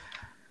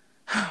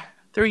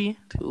Three,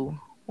 two,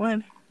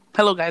 one.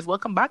 Hello, guys.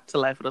 Welcome back to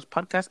Life with Us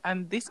podcast.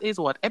 And this is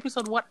what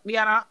episode? What,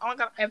 Diana? Oh my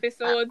god!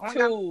 Episode Oh my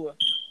god! 2.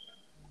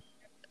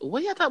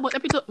 What you talking about?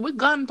 Episode? We've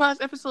gone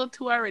past episode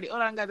 2 already.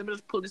 Hold on, guys. Let me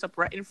just pull this up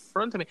right in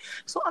front of me.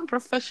 So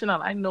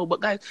unprofessional, I know. But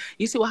guys,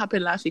 you see what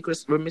happened last week?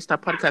 We missed our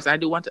podcast. I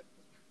do want to.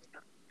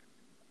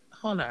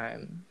 Hold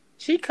on,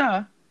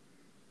 Chica,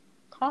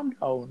 calm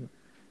down.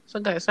 So,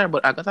 guys, sorry,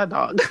 but I got a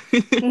dog.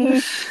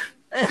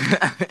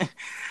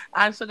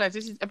 And so, guys,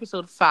 this is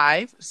episode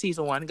 5,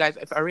 season 1. Guys,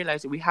 if I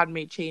realized that we had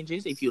made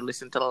changes, if you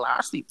listened to the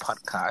last week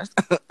podcast,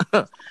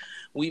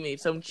 we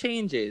made some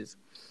changes.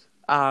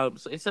 So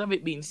instead of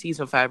it being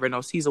season 5 right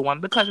now, season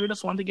 1, because we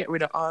just want to get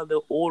rid of all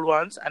the old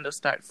ones and just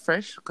start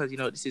fresh. Because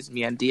this is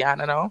me and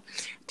Deanna now,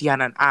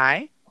 Deanna and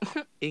I,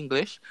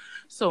 English.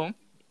 So,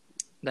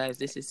 guys,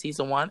 this is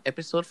season 1,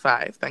 episode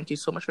 5. Thank you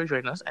so much for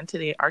joining us. And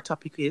today our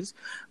topic is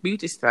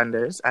beauty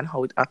standards and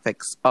how it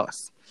affects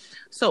us.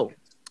 So,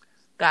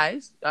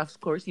 guys, of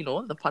course, the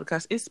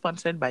podcast is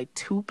sponsored by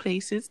 2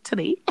 places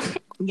today.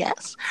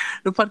 Yes,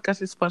 the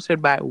podcast is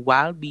sponsored by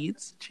Wild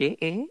Beads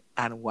JA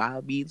and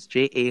Wild Beads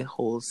JA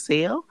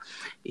Wholesale.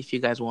 If you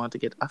guys want to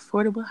get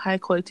affordable, high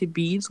quality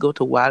beads, go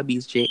to Wild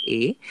Beads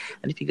JA.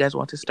 And if you guys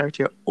want to start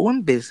your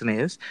own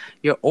business,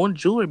 your own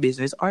jewelry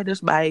business, or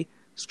just buy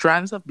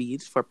strands of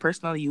beads for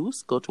personal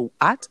use, go to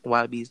at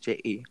Wild Beads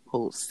JA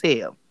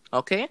Wholesale.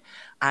 Okay,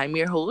 I'm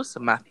your host,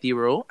 Matthew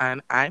Rowe,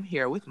 and I'm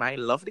here with my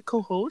lovely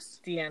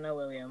co-host, Deanna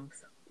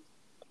Williams.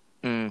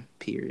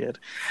 Period.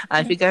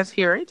 And if you guys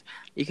hear it,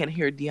 you can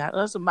hear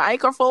Deanna's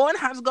microphone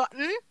has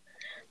gotten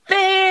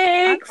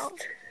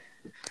fixed.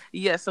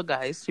 Yeah, so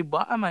guys, she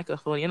bought a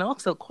microphone,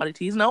 so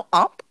quality is now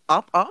up.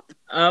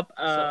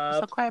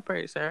 So quiet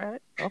person,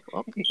 right? Up.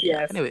 Yes.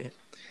 Yeah, anyway,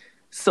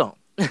 so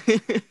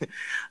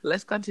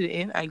let's continue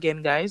in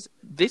again, guys.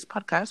 This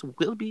podcast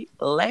will be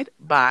led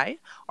by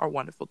our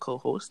wonderful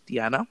co-host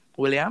Deanna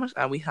Williams,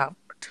 and we have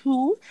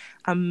 2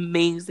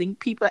 amazing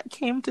people that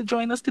came to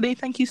join us today.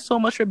 Thank you so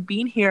much for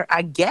being here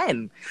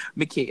again,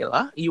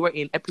 Michaela. You were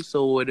in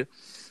episode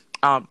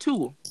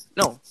 2.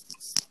 No,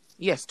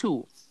 yes,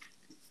 2,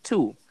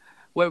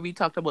 where we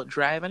talked about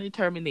drive and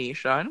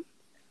determination.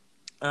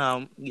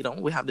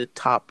 We have the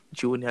top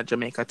junior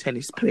Jamaica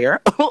tennis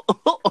player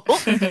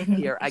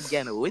here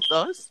again with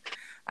us.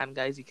 And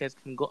guys, you guys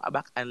can go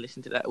back and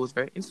listen to that. It was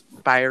very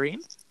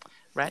inspiring.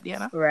 Right,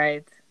 Diana?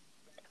 Right.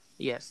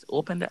 Yes.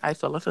 Open their eyes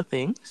to a lot of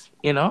things,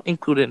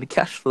 including the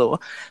cash flow.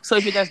 So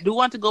if you guys do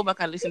want to go back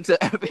and listen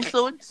to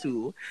episode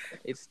 2,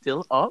 it's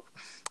still up.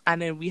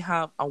 And then we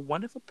have a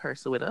wonderful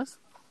person with us,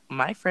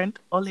 my friend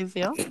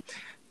Olivia.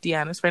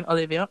 Deanna's friend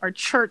Olivia, our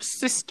church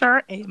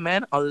sister.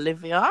 Amen,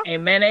 Olivia.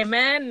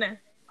 Amen.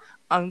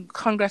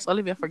 Congrats,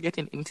 Olivia, for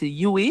getting into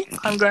UE.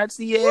 Congrats,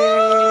 yay!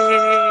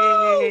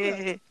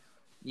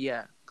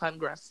 Yeah,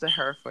 congrats to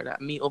her for that.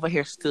 Me over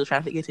here still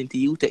trying to get into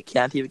UTech.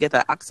 Can't even get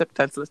an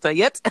acceptance letter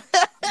yet.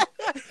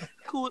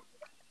 Cool.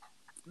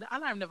 The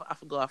alarm never have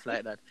to go off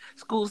like that.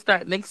 School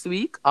start next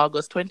week,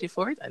 August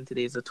 24th, and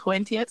today is the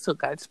 20th. So,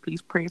 guys,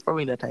 please pray for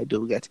me that I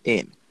do get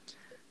in.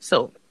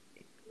 So,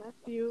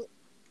 Matthew,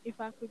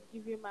 if I could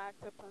give you my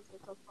acceptance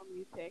letter from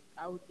UTech,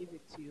 I would give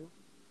it to you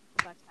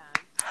if I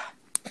can.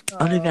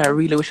 Olivia, I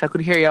really wish I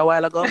could hear you a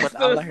while ago, but So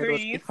all I heard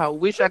was, sweet. if I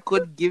wish I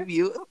could give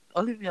you...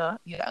 Olivia,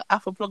 I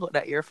have to plug out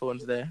that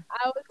earphones there.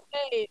 I would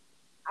say,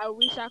 I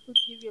wish I could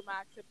give you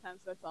my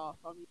acceptance letter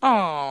from UTech.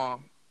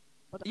 Oh,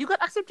 you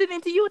got accepted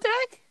into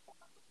UTech?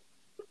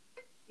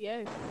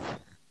 Yes.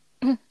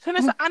 So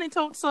there's an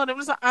anecdote, so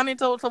there's an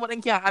anecdote,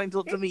 someone can't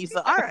anecdote to me,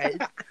 so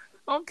alright.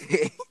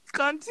 Okay,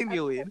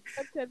 continuing.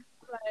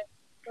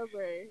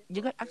 February.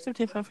 You got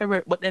accepted from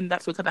February, but then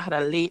that's because I had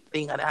a late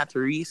thing and I had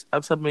to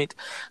submit.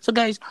 So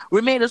guys, we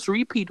made us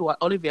repeat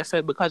what Olivia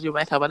said because you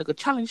might have a little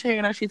challenge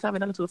here and she's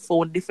having a little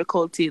phone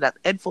difficulty, that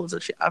headphones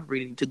that she have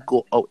really need to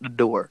go out the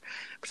door.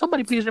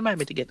 Somebody please remind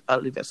me to get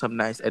Olivia some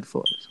nice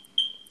headphones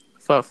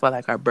for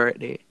like her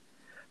birthday.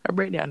 Her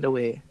birthday on the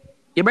way.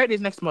 Your birthday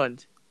is next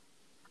month.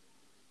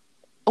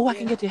 Oh, I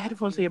can get your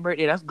headphones for your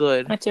birthday. That's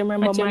good. But you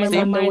remember mine's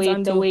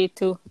on the way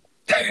too.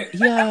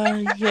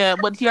 Yeah,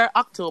 but you're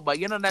October.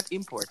 You're not that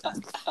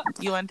important.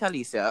 You and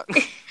Talisa.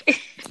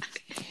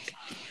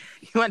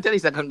 You and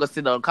Talisa can go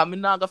sit down. Come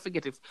in now, go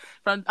forget it.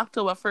 From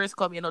October 1st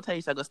come,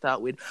 Talisa go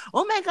start with,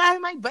 oh my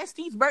God, my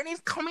bestie's birthday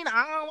is coming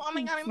out. Oh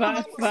my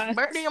God, my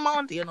birthday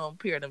month.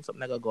 Pair them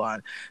something that go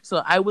on.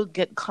 So I will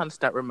get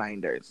constant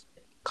reminders.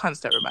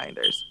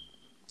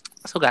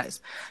 So, guys,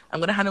 I'm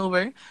going to hand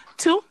over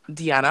to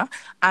Deanna.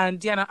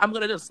 And, Deanna, I'm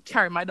going to just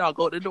carry my dog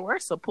out the door.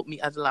 So, put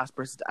me as the last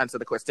person to answer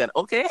the question,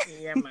 okay?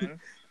 Yeah, man.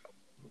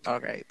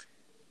 All right.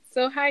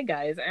 So, hi,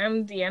 guys.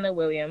 I'm Deanna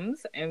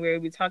Williams, and we'll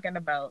be talking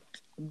about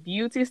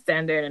beauty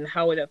standard and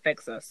how it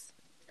affects us.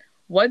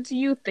 What do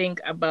you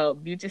think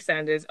about beauty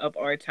standards of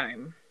our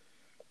time?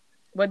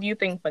 What do you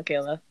think,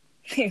 Michaela?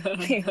 Can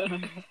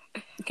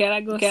I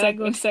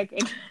go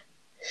second?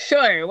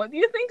 Sure. What do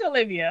you think,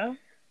 Olivia?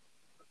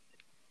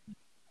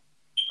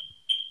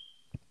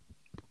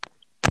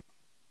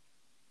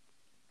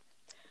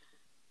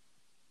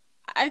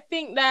 I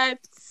think that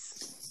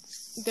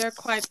they're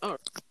quite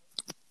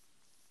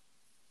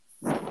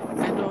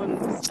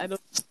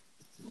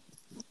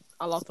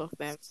a lot of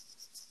them.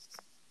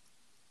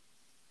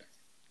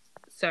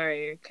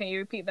 Sorry, can you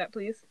repeat that,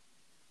 please?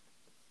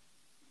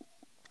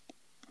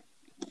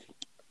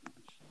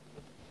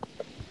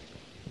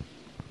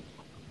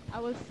 I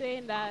was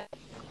saying that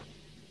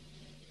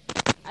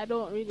I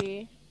don't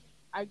really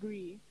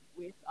agree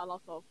with a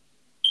lot of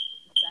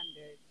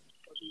standards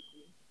for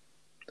beauty.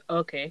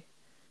 Okay.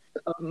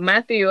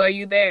 Matthew, are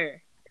you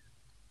there?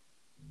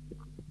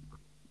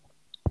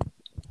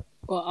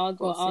 Well, I'll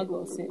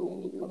go sit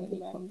when he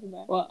comes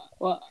back.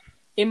 Well,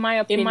 in my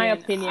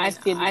opinion, I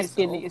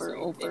feel it's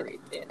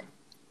overrated.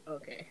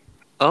 Okay.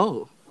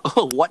 Oh,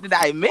 what did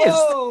I miss?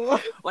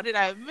 Oh. What did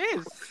I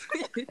miss?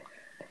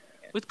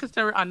 Which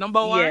consider a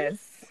number one?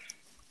 Yes.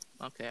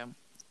 Okay.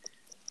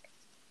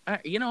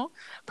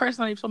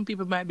 Personally, some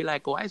people might be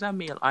like, why is a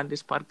male on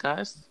this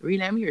podcast?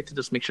 Really, I'm here to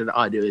just make sure the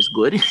audio is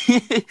good.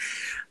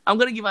 I'm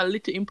going to give a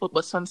little input,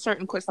 but on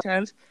certain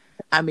questions,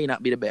 I may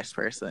not be the best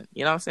person.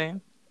 You know what I'm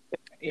saying?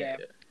 Yeah.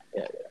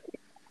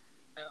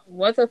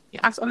 What's a... You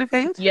ask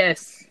Olivia?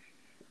 Yes.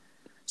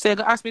 So you're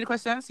going to ask me the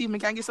question, see if we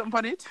can get something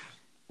on it?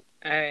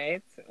 All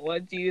right.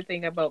 What do you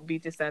think about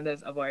beauty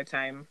standards of our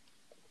time?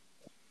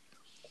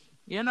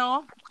 The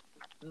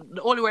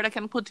only word I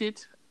can put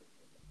it,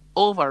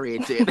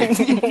 overrated.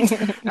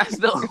 That's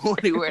the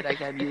only word I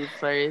can use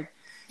for it.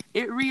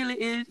 It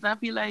really is. I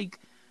feel like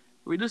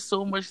we do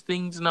so much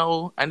things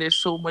now, and there's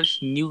so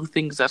much new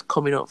things that's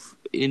coming up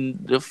in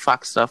the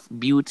facts of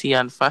beauty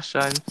and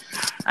fashion.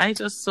 And it's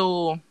just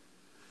so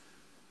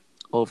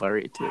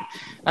overrated.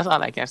 That's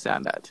all I can say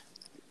on that.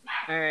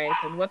 All right.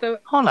 And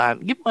hold on,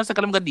 give me 1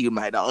 second. I'm gonna deal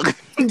my dog.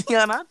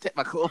 Diana, take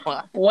my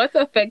coma. What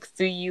effects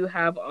do you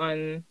have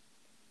on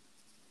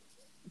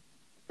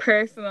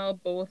personal,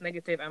 both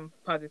negative and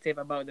positive,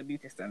 about the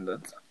beauty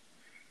standards?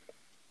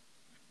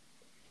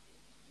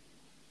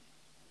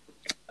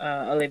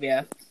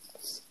 Olivia.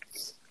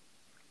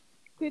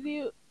 Could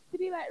you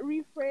like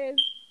rephrase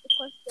the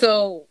question?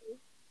 So,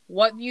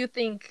 what do you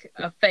think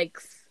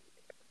affects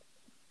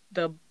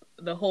the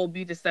whole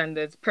beauty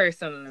standards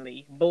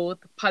personally, both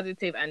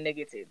positive and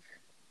negative?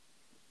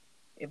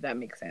 If that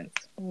makes sense.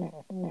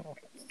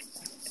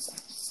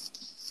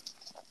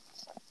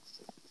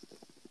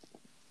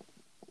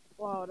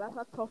 Wow, that's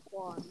a tough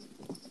one.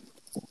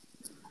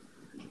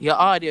 Your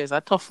audio is a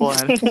tough one.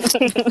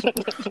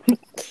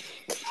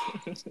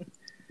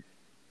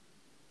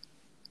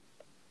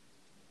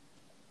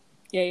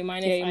 Yeah, you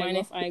mind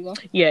if I go?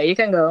 Yeah, you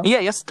can go. Yeah,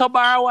 you stop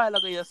a while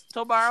ago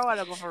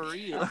for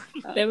real.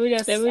 Let me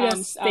just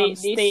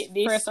state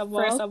this. First of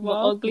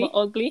all,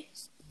 ugly.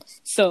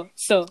 So.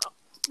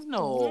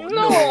 No.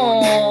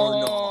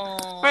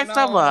 First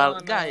of all,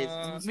 guys,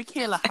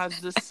 Michaela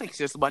has the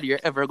sexiest body you're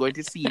ever going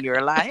to see in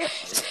your life.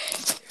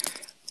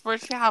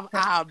 First, she have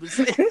abs.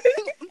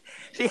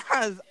 She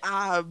has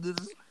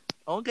abs.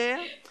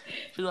 Okay?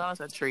 She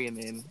does a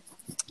training.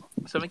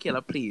 So,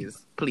 Michaela,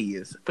 please,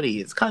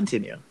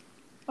 continue.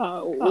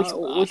 So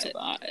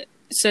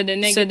the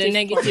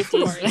negative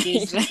part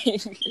is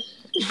like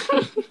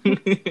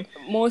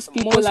most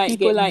people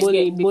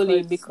get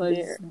bullied because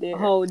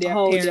how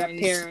their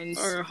appearance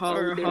or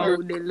how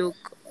they look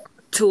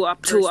to a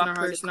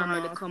person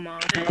how they come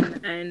out,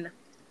 and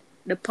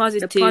the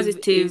positive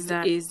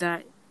is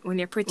that when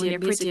you're pretty, you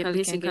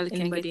can get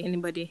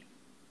anybody.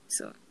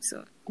 So.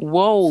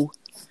 Whoa,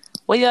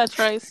 what you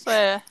trying to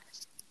say?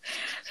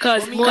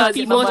 Because most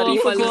people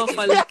go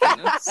for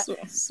looking.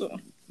 So.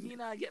 You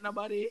not getting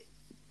nobody.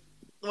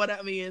 What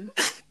that mean?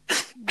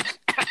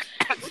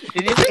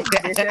 Did you think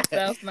that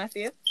yourself,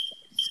 Matthew?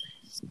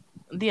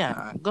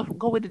 Yeah,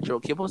 go with the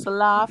joke. You're supposed to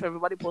laugh.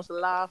 Everybody supposed to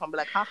laugh. I'm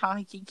like,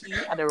 haha, kiki,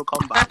 and they will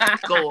come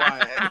back. Go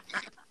on.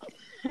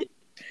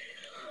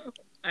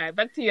 All right,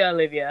 back to you,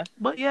 Olivia.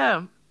 But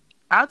yeah,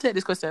 I'll take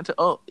this question to.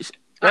 All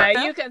right,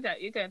 you can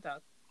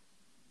talk.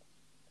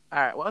 All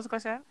right, what was the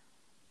question?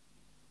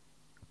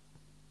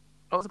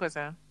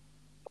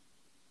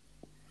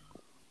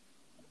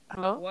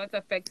 Hello? What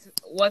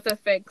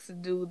effects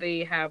do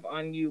they have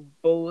on you,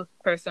 both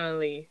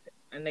personally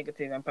and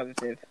negative and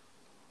positive?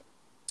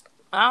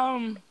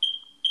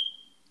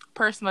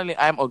 Personally,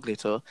 I'm ugly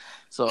too,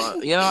 so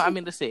I'm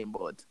in the same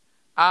boat.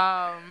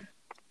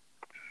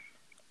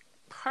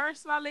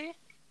 Personally,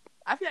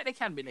 I feel like they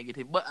can be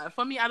negative, but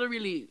for me, I don't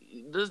really.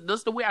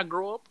 That's the way I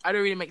grow up. I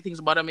don't really make things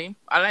bother me.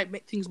 I like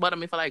make things bother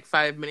me for like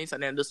 5 minutes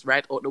and then just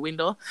right out the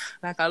window.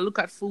 Like I look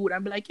at food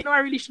and be like, I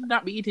really should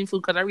not be eating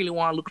food because I really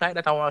want to look like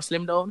that. I want to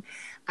slim down,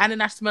 and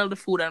then I smell the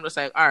food and I'm just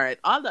like, all right,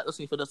 all that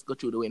doesn't just go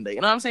through the window. You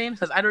know what I'm saying?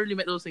 Because I don't really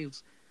make those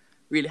things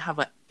really have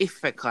an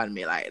effect on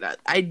me like that.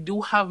 I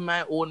do have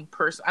my own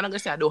person. I'm not gonna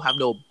say I don't have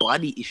no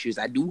body issues.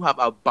 I do have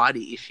a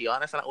body issue.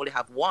 Honestly, I only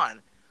have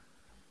one,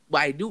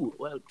 but I do.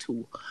 Well,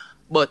 two,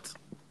 but.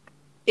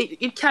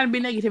 It can be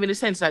negative in the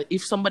sense that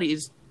if somebody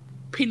is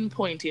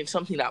pinpointing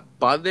something that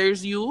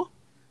bothers you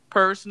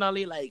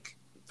personally, like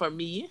for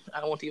me, I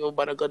don't want to even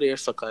bother go there,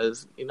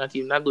 because it's not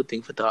even a good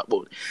thing to talk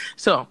about.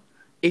 So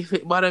if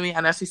it bother me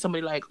and I see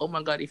somebody like, oh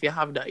my God, if you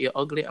have that, you're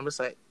ugly, I'm just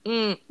like,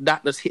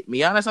 that just hit me.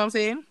 You understand what I'm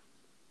saying?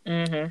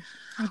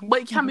 Mm-hmm.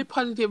 But it can be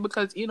positive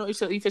because, you know,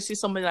 if you see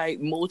somebody like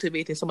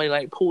motivating, somebody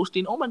like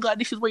posting, oh my God,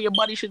 this is where your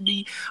body should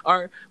be,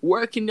 or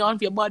working on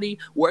your body,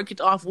 work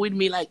it off with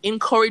me, like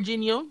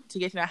encouraging you to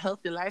get in a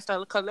healthy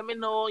lifestyle. Because let me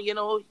know, you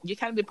know, you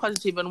can be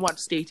positive in what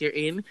state you're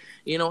in.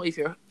 You know, if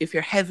you're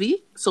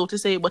heavy, so to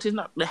say, but it's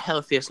not the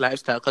healthiest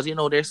lifestyle because, you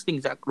know, there's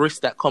things that risks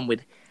that come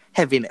with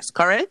heaviness,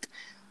 correct?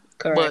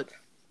 Correct. But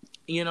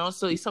you know,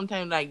 so it's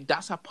sometimes like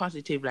that's a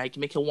positive, like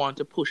make you want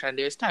to push. And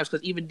there's times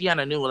because even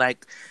Deanna knew,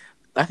 like,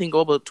 I think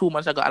over 2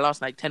 months ago, I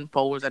lost like 10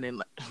 pounds, and then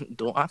like,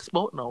 don't ask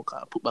about no,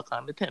 cause I put back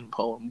on the 10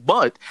 pounds.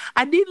 But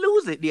I did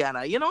lose it,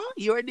 Deanna. You know,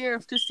 you were there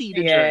to see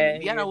the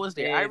journey. Deanna was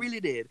there. I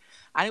really did,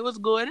 and it was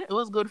good. It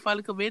was good for a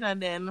little bit,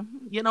 and then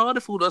you know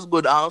the food was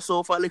good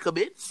also for a little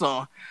bit.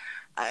 So,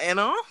 you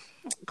know,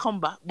 come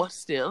back, but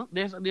still,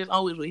 there's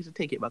always ways to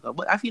take it back up.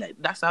 But I feel like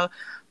that's a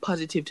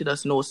positive to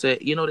just know, so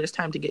you know, there's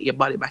time to get your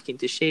body back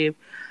into shape,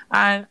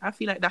 and I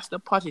feel like that's the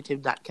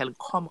positive that can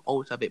come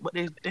out of it. But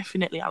there's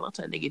definitely a lot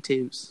of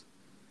negatives.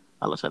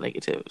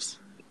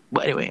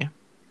 But anyway,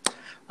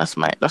 that's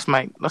my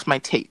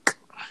take.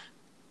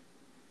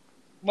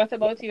 What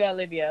about you,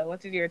 Olivia?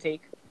 What is your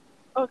take?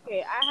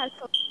 Okay, I had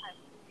some time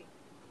to think.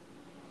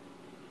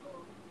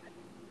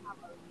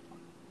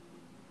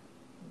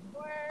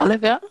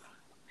 Olivia?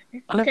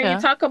 Can you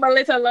talk a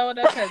little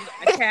louder because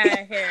I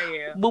can't hear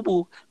you? Boo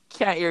boo,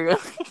 can't hear you.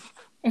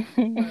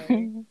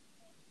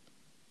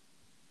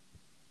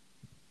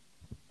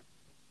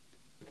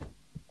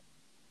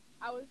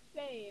 I was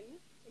saying,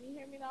 can you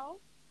hear me now?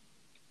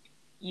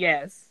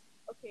 Yes.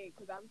 Okay,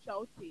 because I'm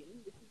shouting.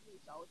 This is me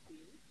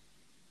shouting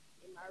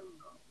in my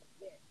room.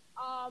 Yeah.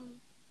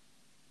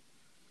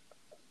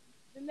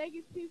 The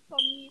negative for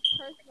me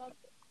personally.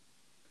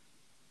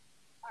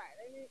 Alright,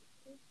 let me.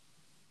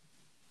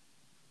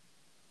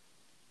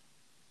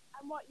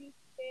 And what you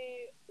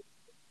say.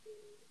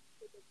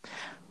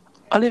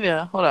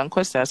 Olivia, hold on,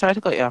 question. Sorry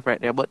to cut you off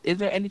right there, but is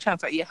there any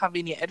chance that you have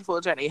any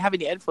headphones right? You have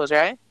any headphones,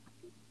 right?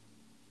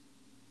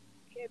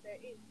 Yeah, there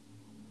is.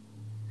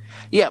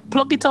 Yeah,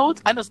 plug it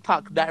out and just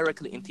talk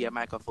directly into your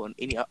microphone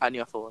on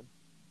your phone.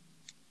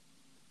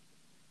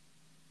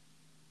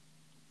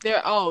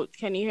 They're out.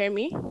 Can you hear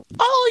me?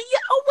 Oh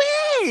yeah,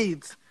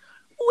 wait,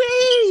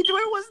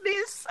 where was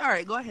this? All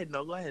right, go ahead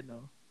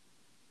now.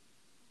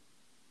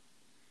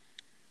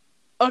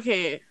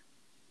 Okay.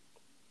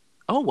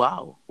 Oh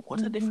wow,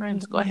 what a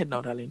difference. Go ahead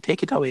now, darling.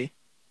 Take it away.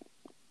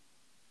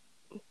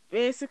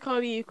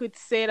 Basically, you could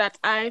say that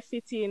I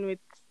fit in with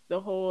the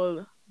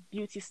whole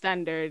beauty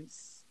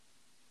standards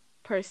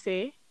per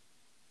se.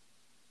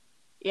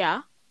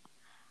 Yeah.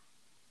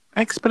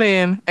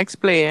 Explain.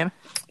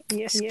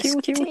 Yes,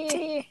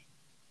 cutie.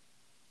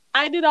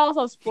 I did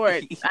also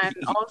sports, and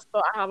also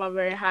I have a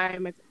very high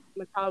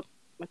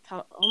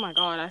oh my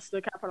God, I still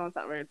can't pronounce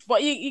that word.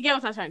 But you get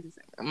what I'm trying to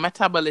say.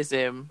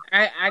 Metabolism.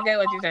 I get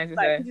what you're trying to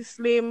say. Pretty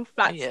slim,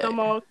 flat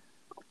stomach,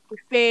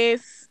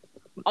 face,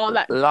 all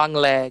that. Long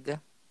leg.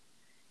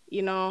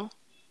 You know.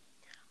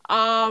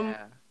 But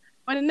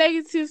the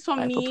negatives for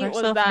me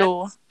was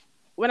that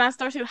when I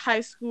started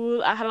high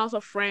school, I had lots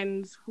of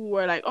friends who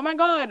were like, "Oh my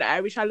God,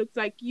 I wish I looked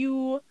like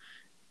you,"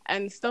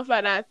 and stuff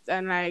like that.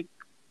 And like,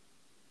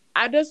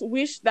 I just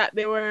wish that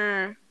they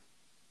were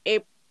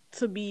able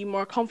to be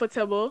more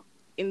comfortable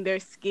in their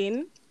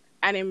skin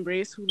and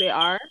embrace who they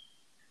are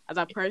as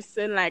a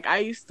person. Like, I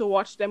used to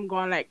watch them go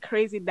on like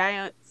crazy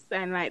diets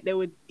and like they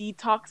would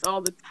detox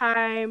all the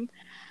time,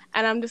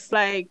 and I'm just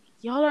like,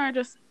 y'all are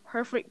just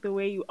perfect the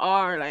way you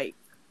are. Like,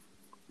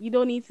 you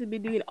don't need to be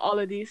doing all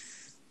of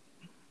this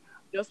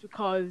just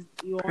because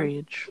you want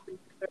to do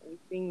certain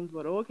things.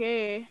 But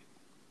okay,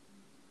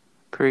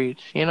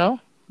 preach. You know,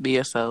 be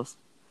yourself.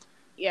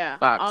 Yeah.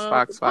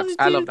 Facts.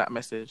 I love that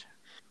message.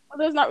 Well,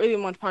 there's not really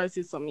much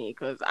positives for me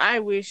because I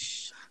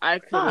wish I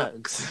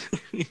could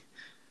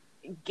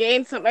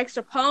gain some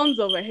extra pounds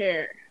over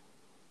here,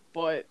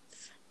 but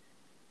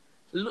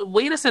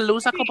wait a second,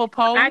 lose a couple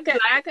pounds. I can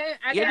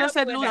you just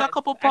said lose a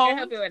couple pounds. I can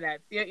help you with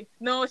that.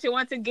 No, she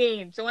wants to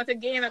gain. She wants to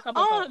gain a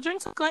couple pounds. Drink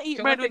some, eat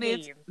bread with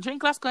it.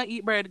 Drink last,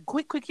 eat bread.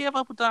 Quick, you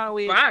ever put on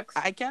weight?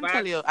 I can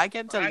tell you.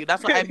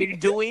 That's what I've been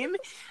doing.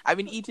 I've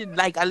been eating,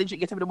 like, I literally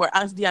get up in the morning.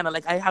 Ask Deanna,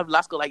 like, I have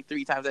Lasco like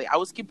 3 times. Like, I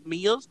will skip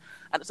meals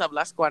and just have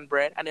Lasco and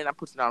bread, and then I'm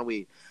putting on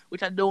weight,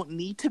 which I don't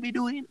need to be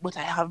doing, but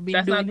I have been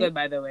doing. That's not good,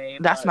 by the way.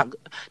 That's not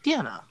good.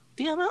 Deanna.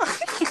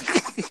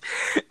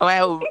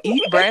 Well,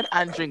 eat bread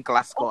and drink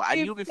Lasco, and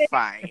you'll be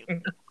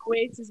fine.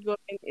 Weight is going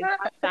in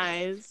my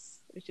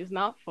size, which is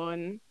not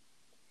fun.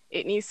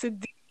 It needs to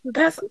do.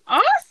 That's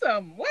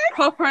awesome. What?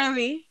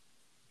 Properly.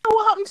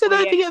 What happened to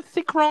that? You get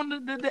thick around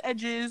the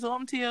edges. What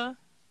happened to you?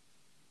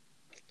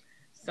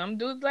 Some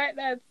dudes like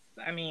that.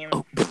 I mean,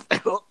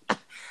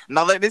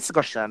 another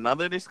discussion.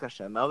 Next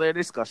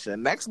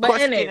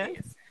question.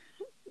 Anyways,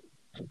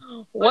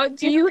 what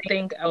do you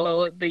think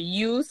about the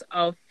use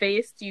of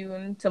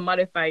Facetune to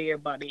modify your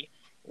body?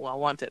 Well, I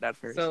wanted that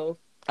first.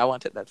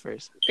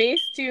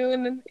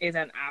 Facetune is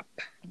an app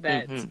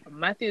that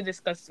Matthew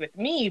discussed with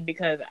me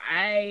because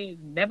I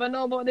never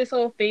know about this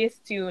whole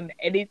Facetune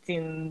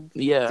editing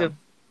to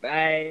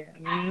I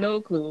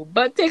no clue.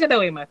 But take it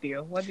away,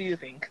 Matthew. What do you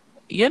think?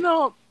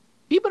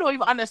 People don't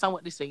even understand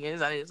what this thing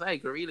is, and it's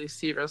like really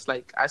serious.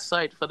 Like I saw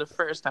it for the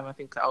first time. I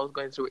think I was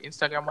going through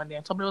Instagram one day,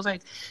 and somebody was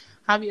like,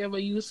 "Have you ever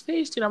used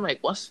Facetune?" I'm like,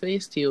 "What's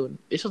Facetune?"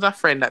 It was a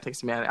friend that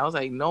texted me, and I was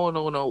like, "No,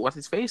 what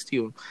is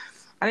Facetune?"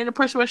 And then the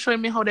person was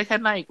showing me how they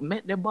can like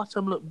make their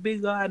bottom look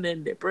bigger, and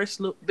then their breasts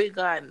look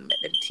bigger, and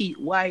make them teeth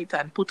white,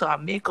 and put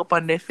on makeup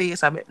on their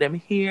face, and make them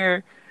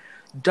hair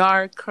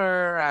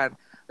darker, and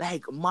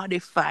like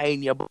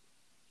modifying your body.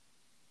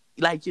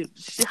 Like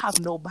she have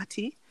no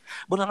body.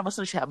 But all of a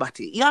sudden she had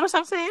body. You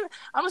understand what I'm saying?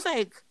 I was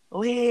like,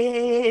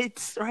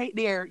 wait, right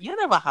there. You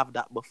never have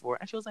that before.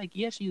 And she was like,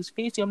 yeah, she used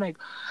Facetune. I'm like,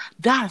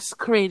 that's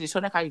crazy.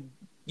 So like I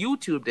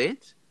YouTubed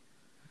it.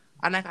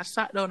 And like I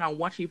sat down and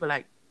watched people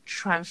like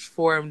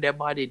transform their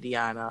body,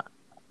 Diana,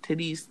 to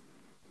these.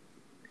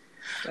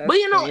 That's but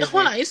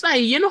it's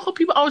like, how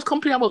people always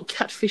complain about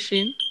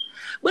catfishing?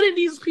 But then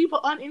these people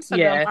on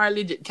Instagram are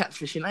legit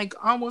catfishing. Like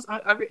almost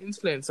every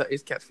influencer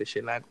is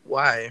catfishing. Like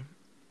why?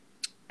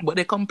 But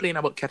they complain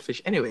about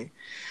catfish anyway.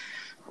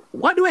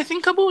 What do I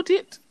think about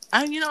it?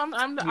 And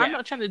I'm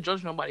not trying to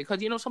judge nobody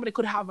because somebody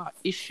could have an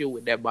issue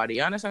with their body.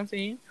 You understand what I'm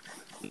saying?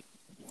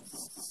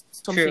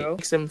 Something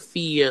makes them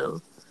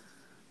feel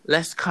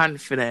less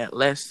confident,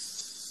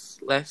 less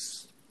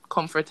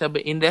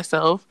comfortable in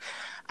themselves.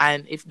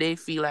 And if they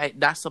feel like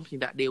that's something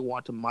that they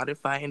want to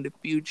modify in the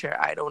future,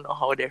 I don't know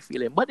how they're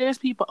feeling. But there's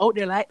people out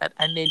there like that,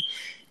 and then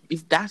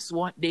if that's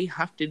what they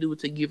have to do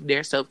to give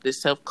themselves the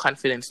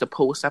self-confidence to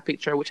post a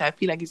picture, which I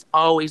feel like is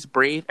always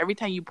brave. Every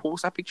time you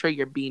post a picture,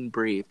 you're being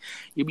brave.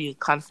 You're being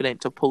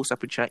confident to post a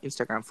picture on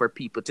Instagram for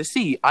people to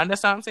see.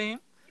 Understand what I'm saying?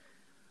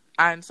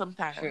 And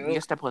sometimes you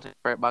step out of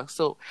the box.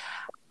 So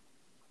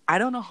I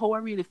don't know how I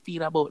really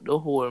feel about the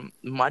whole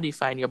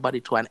modifying your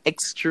body to an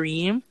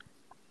extreme.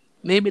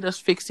 Maybe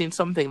just fixing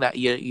something that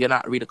you're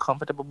not really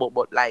comfortable about,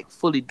 but like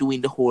fully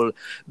doing the whole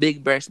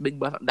big breast, big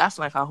butt. That's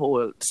like a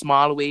whole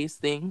small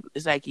waist thing.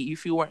 It's like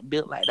if you weren't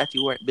built like that,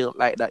 you weren't built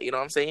like that. You know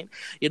what I'm saying?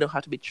 You don't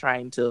have to be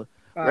trying to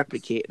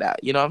replicate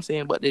that. You know what I'm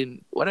saying? But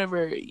then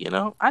whatever,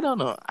 I don't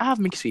know. I have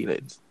mixed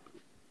feelings.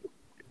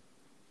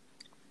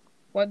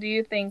 What do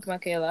you think,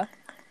 Michaela?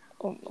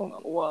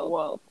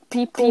 Well,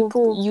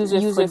 people use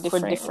it for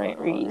different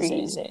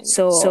reasons.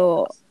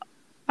 So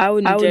I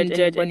wouldn't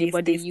judge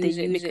anybody if they use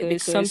it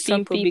because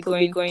some people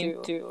be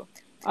going through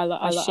a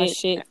lot of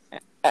shit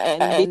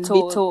and be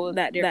told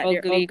that they're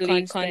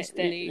ugly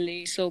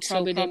constantly. So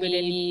probably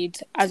they need,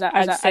 as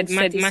I said,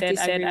 Matty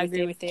said, I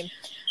agree with him,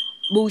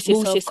 boost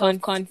your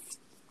self-confidence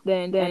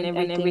and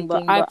everything.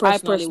 But I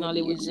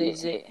personally would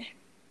use it.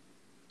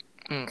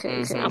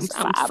 Because I'm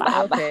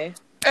fab. Okay.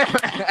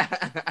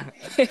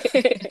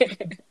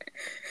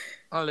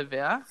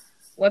 Olivia?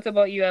 What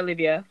about you,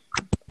 Olivia?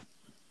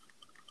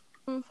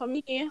 For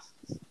me,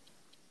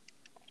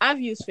 I've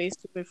used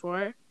Facetune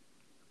before,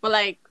 but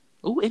like,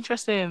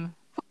 interesting.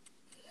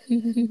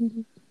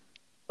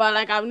 But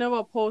like, I've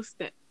never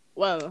posted.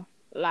 Well,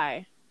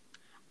 lie.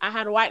 I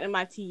had white in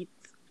my teeth,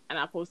 and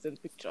I posted a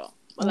picture.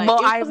 But like,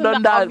 I've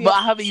done that, but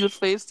I haven't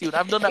used Facetune.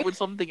 I've done that with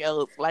something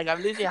else. Like I've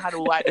literally had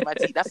a white in my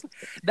teeth.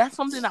 That's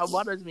something that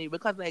bothers me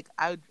because like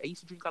I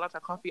used to drink a lot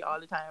of coffee all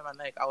the time, and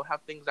like I would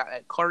have things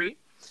like curry,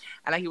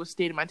 and like it would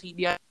stay in my teeth.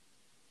 Yeah,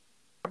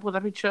 I post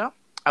a picture.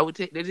 I would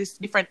take, there's this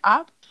different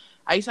app.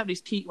 I used to have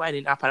this teeth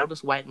whitening app, and I would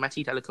just whiten my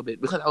teeth a little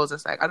bit because I was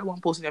just like, I don't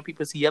want posting on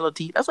people's yellow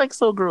teeth. That's like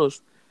so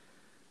gross.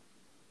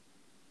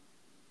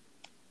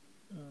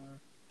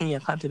 Yeah,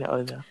 continue,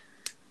 Olivia.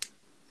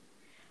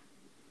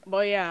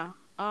 But yeah,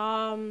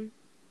 I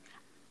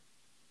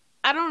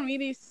don't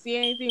really see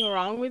anything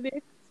wrong with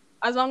it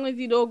as long as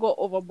you don't go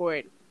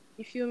overboard.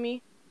 You feel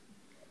me?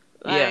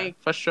 Like, yeah,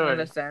 for sure. I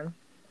understand.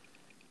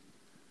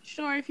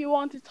 Sure, if you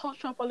want to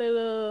touch up a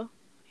little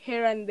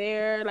here and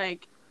there,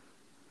 like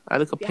a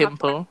little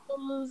pimple,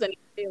 and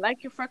you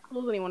like your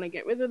freckles and you want to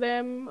get rid of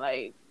them,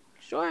 like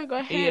sure, go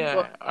ahead.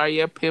 Yeah, or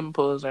your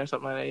pimples or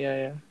something like that.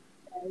 Yeah.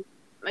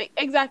 Like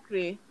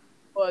exactly.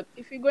 But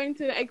if you're going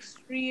to the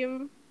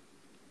extreme,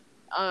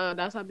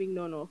 that's a big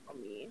no-no for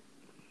me.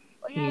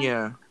 But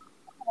yeah.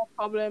 I have a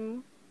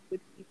problem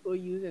with people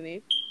using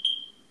it.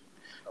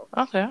 So.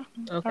 Okay.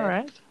 All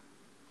right.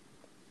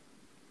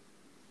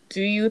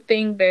 Do you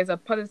think there's a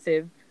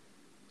positive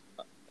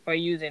for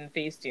using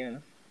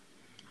Facetune?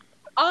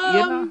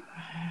 You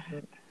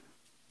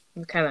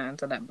kind of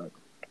answer that, but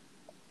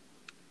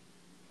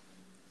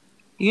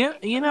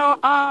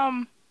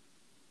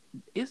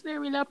is there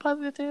really a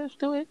positive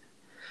to it?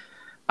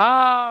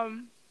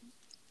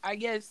 I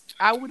guess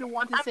I wouldn't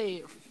want to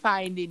say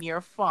finding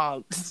your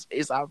faults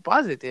is a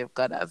positive,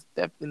 because that's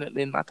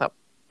definitely not a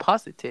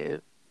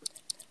positive.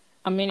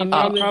 I mean, it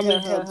probably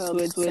helps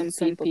with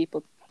some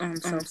people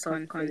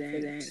some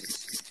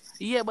confidence.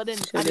 Yeah, but then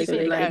so they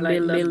could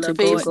build up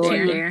to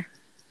go there.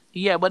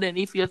 Yeah, but then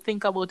if you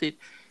think about it,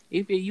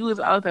 if you use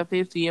Alta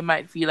 50, you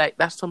might feel like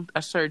that's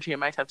a surgery you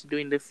might have to do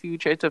in the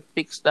future to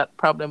fix that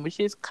problem, which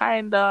is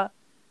kind of,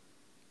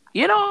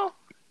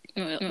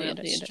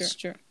 that's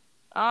true.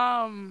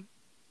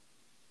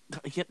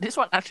 This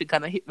one actually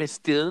kind of hit me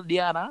still,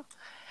 Diana.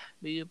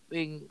 Do you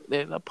think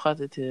there's a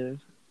positive?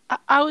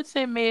 I would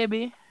say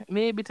maybe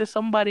to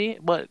somebody,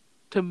 but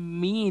to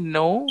me,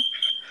 no.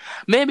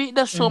 Maybe it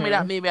does show me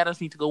that maybe I just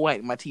need to go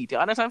whiten my teeth. You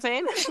understand what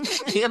I'm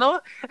saying? You know?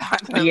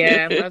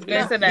 Yeah, I was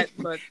going to say that.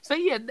 But so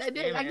yeah,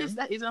 I guess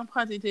that is a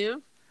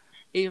positive.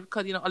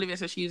 Because, you know, Olivia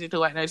says she uses it to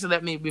whiten, so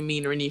that may be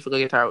mean Renee for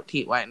going to get her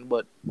teeth whitened.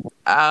 But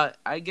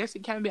I guess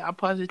it can be a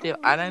positive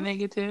and a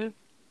negative.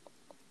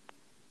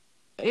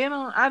 You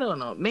know, I don't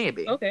know.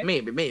 Maybe. Okay.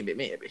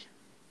 Maybe.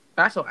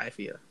 That's how I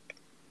feel.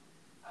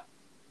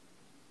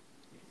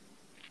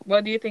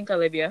 What do you think,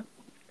 Olivia?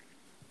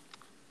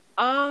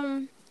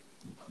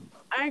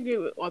 I agree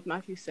with what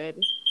Matthew said.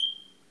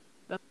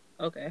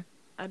 Okay.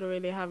 I don't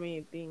really have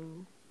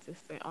anything to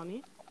say on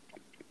it.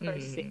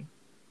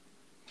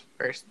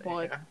 First thing,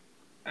 but,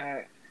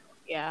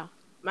 yeah.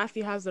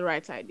 Matthew has the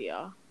right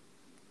idea.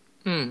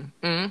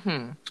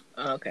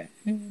 Okay.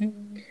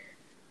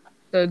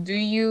 So, do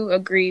you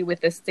agree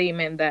with the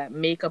statement that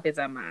makeup is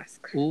a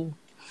mask? Ooh.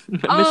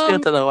 Let me steal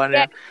to the one.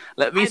 Yeah.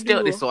 Let me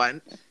steal this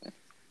one.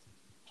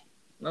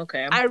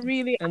 Okay. I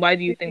really. And why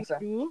do you think so?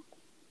 Do.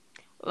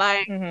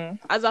 Like,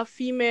 as a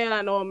female,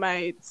 I know it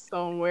might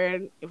sound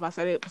weird if I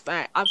said it, but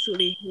I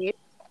absolutely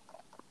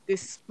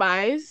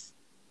despise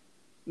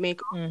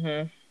makeup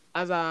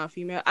as a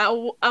female.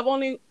 I've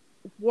only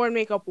worn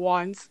makeup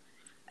once,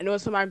 and it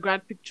was for my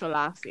grad picture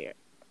last year.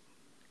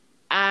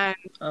 And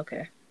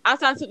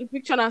after I took the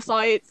picture and I saw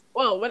it,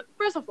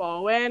 first of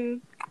all,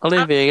 when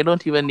Olivia, you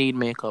don't even need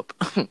makeup.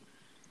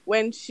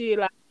 When she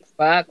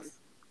facts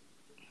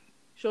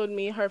showed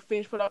me her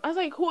finished product, I was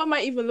like, who am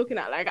I even looking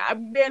at? Like, I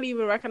barely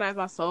even recognize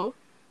myself.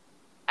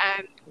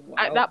 And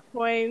at that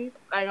point,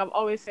 like, I've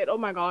always said, oh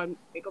my god,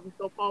 makeup is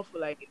so powerful.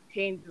 Like, it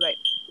changes like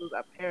people's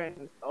appearance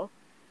and stuff.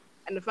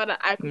 And the fact that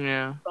I could see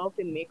myself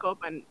in makeup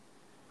and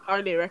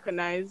hardly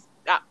recognize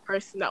that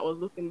person that was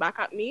looking back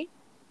at me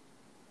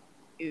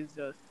is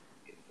just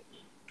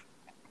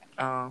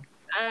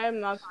I'm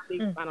not a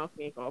big fan of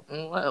makeup.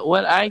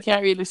 Well, I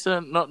can't really say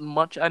not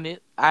much on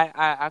it.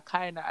 I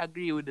kind of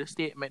agree with the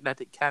statement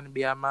that it can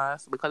be a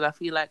mask, because I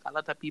feel like a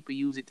lot of people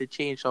use it to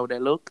change how they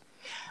look,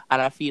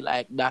 and I feel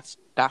like that's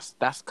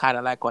kind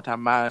of like what a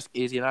mask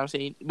is. You know what I'm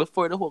saying?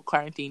 Before the whole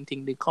quarantine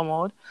thing they come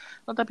out,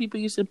 a lot of people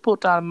used to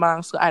put on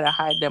masks to either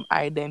hide them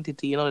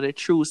identity, you know, their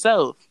true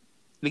self.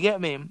 You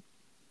get me?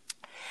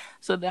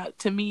 So that,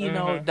 to me, you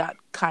know, that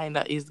kind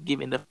of is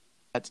giving the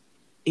that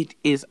it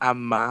is a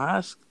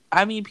mask.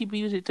 I mean, people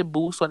use it to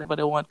boost whatever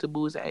they want to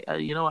boost.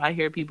 I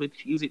hear people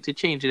use it to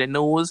change their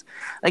nose.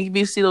 Like, if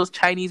you see those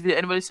Chinese videos,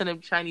 anybody send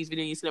them Chinese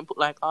videos, you see them put,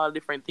 like, all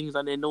different things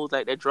on their nose,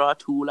 like they draw a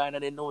two line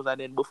on their nose,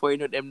 and then before you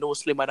know, them nose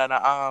slimmer than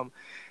an arm.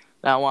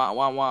 That one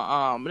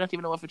arm. I don't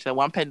even know what it's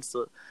one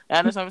pencil. You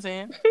understand what I'm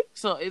saying?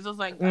 So, it's just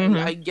like,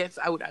 I guess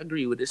I would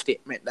agree with the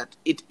statement that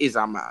it is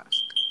a mask.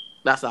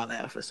 That's all I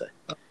have to say.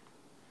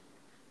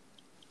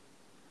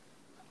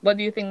 What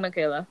do you think,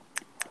 Michaela?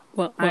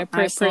 Well, I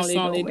personally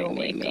don't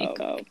wear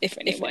makeup. If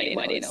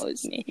anybody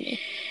knows me.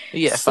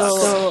 Yeah.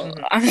 So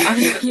I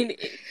mean,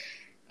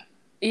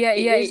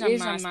 it is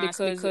a mask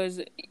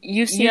because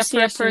you see a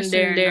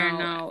person there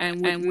now,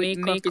 and with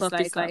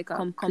makeup is like a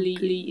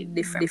completely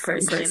different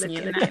person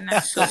you're looking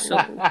at. So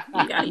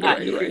yeah,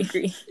 you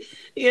agree.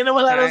 You know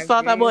what I just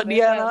thought about,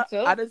 Diana?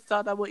 I just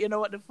thought about, you know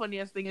what the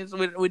funniest thing is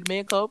with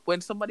makeup?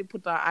 When somebody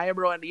put an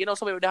eyebrow, and you know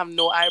somebody would have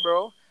no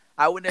eyebrow.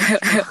 I would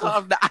have take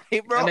off the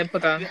eyebrow. And then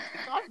put on.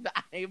 Off the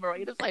eyebrow.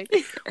 You're just like,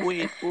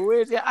 wait,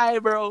 where's your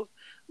eyebrow?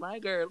 My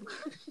girl.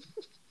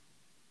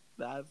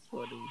 That's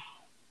funny.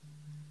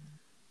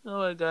 Oh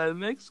my god,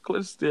 next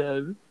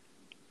question.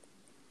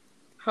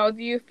 How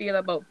do you feel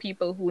about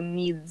people who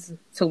needs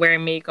to wear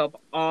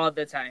makeup all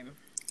the time?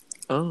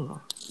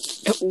 Oh.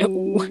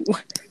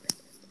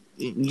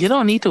 You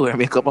don't need to wear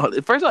makeup all the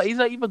time. First of all, is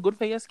that even good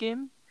for your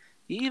skin?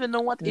 You even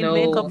know what in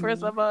makeup,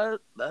 first of all?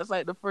 That's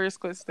like the first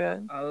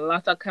question. A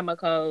lot of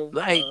chemicals.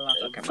 Like,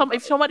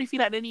 if somebody feel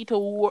like they need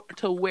to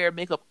wear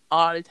makeup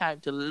all the time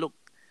to look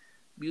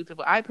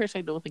beautiful, I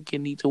personally don't think you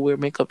need to wear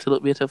makeup to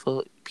look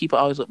beautiful. People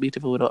always look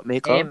beautiful without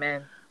makeup.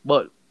 Amen.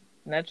 But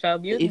natural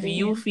beauty. If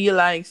you feel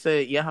like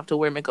you have to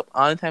wear makeup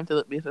all the time to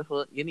look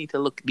beautiful, you need to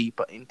look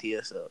deeper into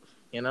yourself.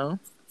 You know?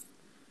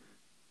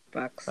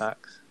 Facts.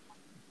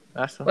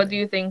 That's what do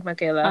you think,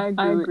 Michaela?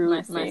 I agree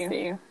with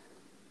myself.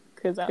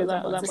 Because I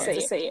was about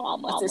to say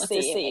almost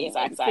the same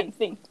exact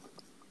thing.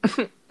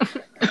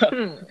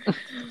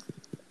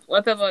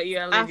 What about you,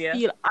 Olivia? I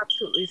feel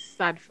absolutely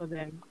sad for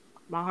them.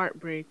 My heart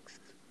breaks.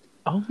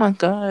 Oh my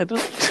god.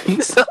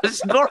 So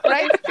it's not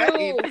right.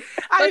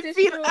 I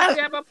feel true.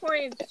 You have a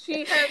point.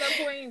 She has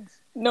a point.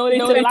 No,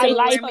 they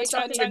like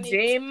makeup to the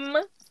gym,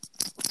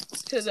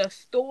 to the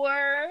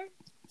store.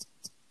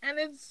 And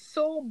it's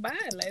so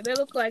bad. Like, they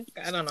look like,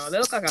 I don't know, they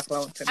look like a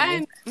clown to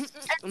me.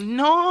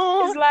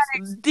 No, it's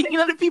like digging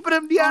at the people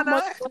them,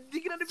 Diana.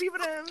 Digging at the people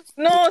them.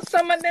 No,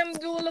 some of them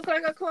do look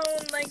like a clown.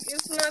 Like,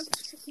 it's not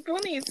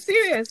funny. It's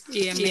serious.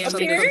 Yeah, some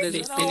people,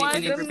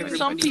 I've heard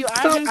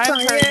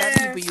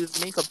that people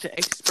use makeup to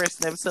express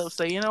themselves.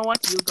 So you know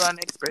what? You go and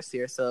express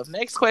yourself.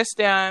 Next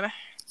question.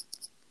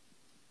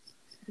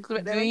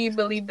 Do you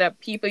believe that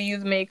people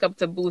use makeup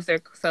to boost their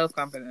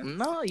self-confidence?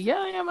 No,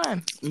 yeah,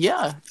 man.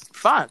 Yeah,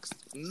 facts.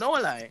 No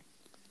lie.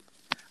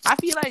 I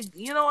feel like,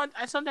 you know what,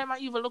 sometimes I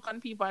even look on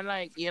people and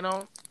like, you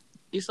know,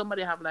 if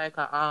somebody have like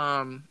a,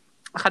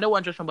 I don't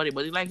want to judge somebody,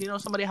 but like, you know,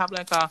 somebody have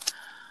like a,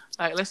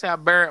 like, let's say a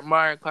burnt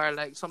mark or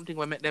like something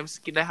will make them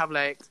skin, they have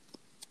like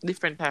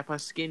different type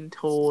of skin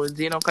tones,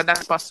 you know, because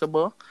that's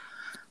possible.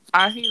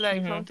 I feel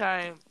like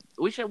sometimes,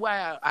 which is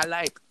why I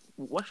like,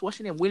 what's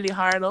her name, Willie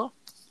Harlow?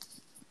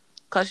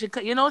 Because she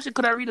could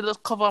have really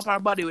just cover up her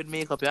body with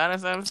makeup, you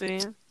understand what I'm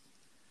saying?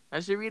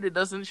 And she really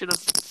doesn't, she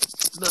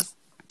just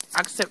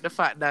accept the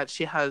fact that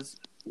she has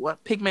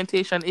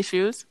pigmentation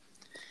issues,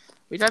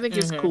 which I think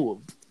is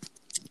cool.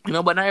 You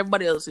know, but not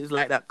everybody else is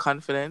like that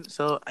confident.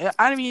 So,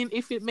 I mean,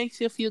 if it makes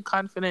you feel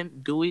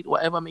confident, do it.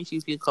 Whatever makes you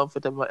feel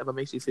comfortable, whatever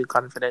makes you feel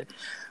confident,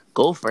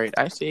 go for it.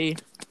 I say,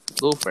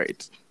 go for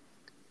it.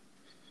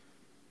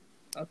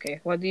 Okay,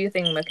 what do you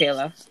think,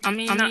 Michaela? I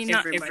mean, not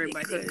everybody,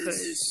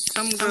 because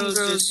some girls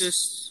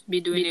just be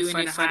doing it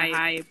for the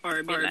hype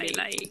or be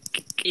like,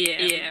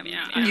 yeah,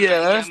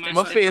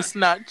 my face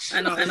snatch. I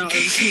know. I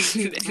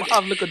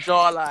have like a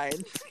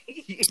jawline.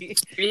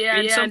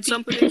 and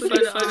some people for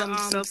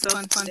the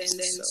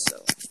self-confidence.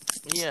 So.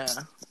 Yeah,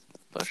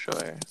 for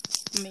sure.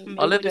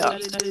 Olivia.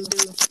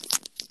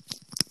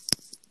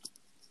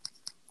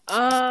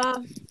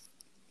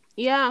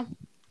 Yeah,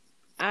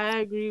 I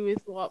agree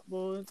with what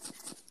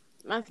both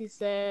Matthew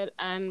said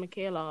and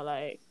Michaela,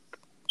 like.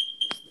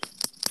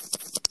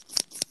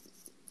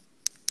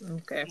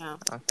 Okay. Yeah.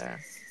 Okay.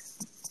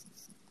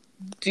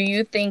 Do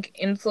you think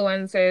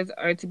influencers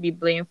are to be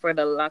blamed for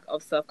the lack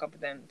of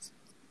self-confidence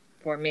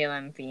for male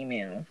and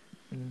female?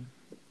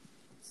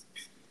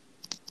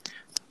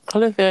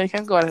 Olivia, you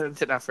can go ahead and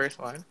take that first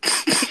one. I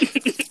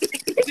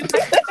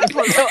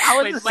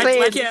was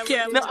saying.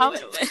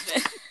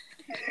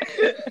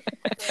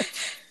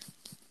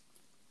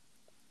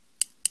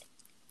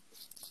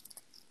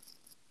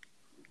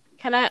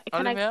 Can I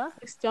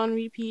question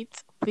repeat,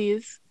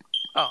 please?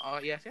 Oh,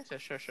 yes,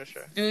 sure.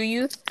 Do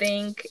you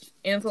think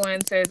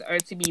influencers are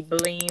to be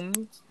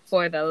blamed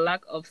for the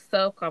lack of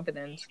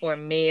self-confidence for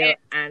male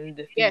and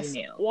female? Yes,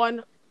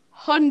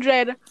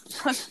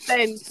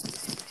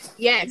 100%.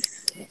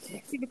 Yes.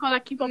 Because I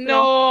keep up.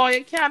 No,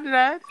 you can't do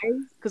that.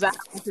 Because I have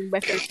something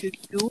better to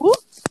do.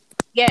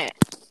 Yeah.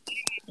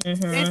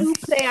 They do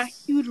play a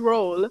huge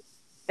role,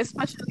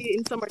 especially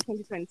in summer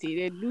 2020.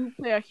 They do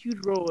play a huge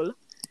role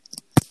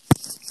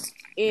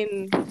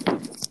in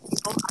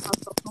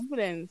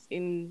self-confidence,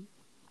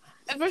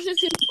 especially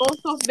since most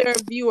of their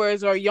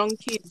viewers are young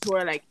kids who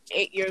are like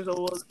 8 years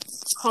old,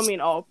 coming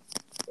up,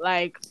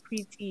 like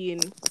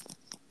preteen.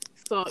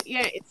 So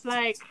yeah, it's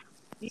like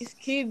these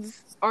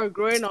kids are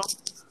growing up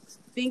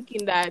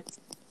thinking that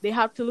they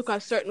have to look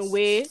a certain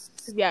way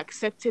to be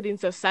accepted in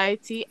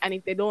society, and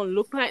if they don't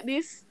look like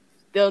this,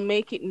 they'll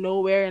make it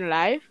nowhere in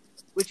life,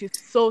 which is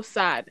so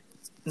sad.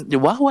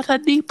 What a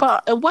deeper,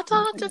 what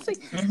a just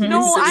like,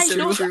 no,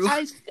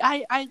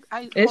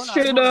 It's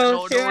true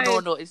though.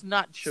 No, it's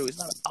not true. It's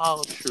not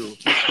all true.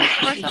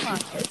 First of all,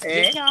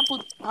 you can't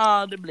put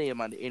all the blame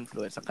on the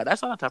influencer, because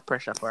that's a lot of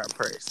pressure for a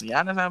person. You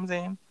understand what I'm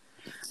saying?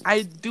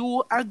 I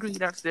do agree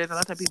that there's a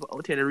lot of people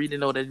out here that really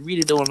know that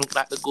really don't look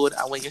like the good,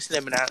 and when you see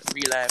them in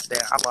real life, they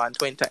have on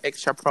 20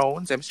 extra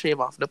pounds, them shave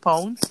off the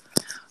pounds.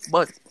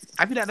 But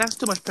I feel like that's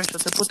too much pressure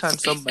to put on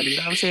somebody. You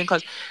know what I'm saying?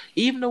 Because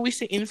even though we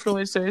see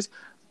influencers,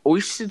 we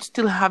should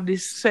still have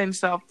this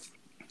sense of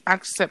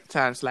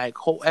acceptance. Like,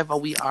 however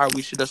we are,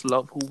 we should just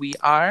love who we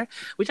are.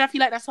 Which I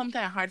feel like that's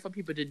sometimes hard for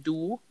people to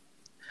do.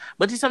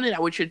 But it's something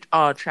that we should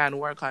try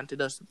and work on, to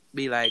just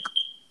be like,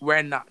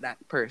 we're not that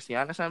person. You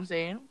understand what I'm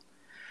saying?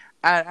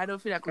 And I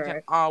don't feel like we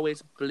can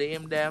always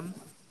blame them.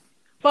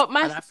 But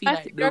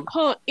they're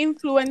called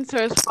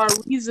influencers for a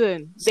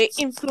reason. They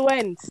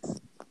influence.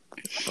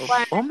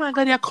 Oh my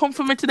God, you're coming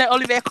for me today,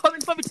 Olivia. You're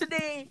coming for me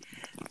today.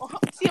 Oh,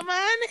 see,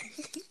 man.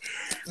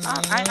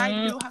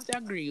 I do have to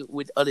agree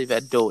with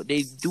Olivia, though.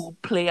 They do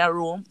play a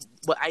role,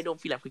 but I don't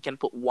feel like we can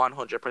put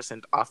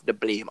 100% of the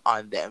blame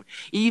on them.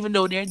 Even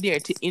though they're there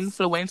to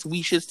influence,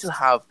 we should still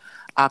have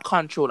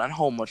control on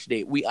how much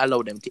we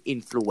allow them to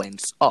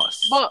influence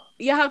us. But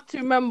you have to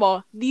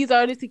remember, these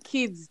are little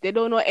kids. They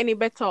don't know any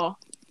better.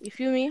 You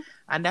feel me?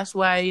 And that's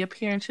why your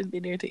parents should be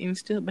there to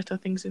instill better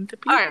things into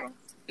people. All right.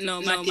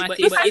 No, but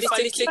your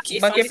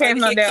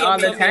parents not there all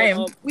the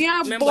time. We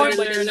are born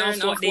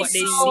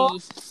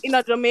in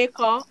a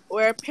Jamaica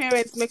where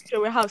parents make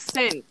sure we have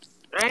sense,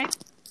 right?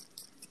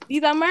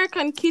 These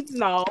American kids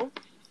now,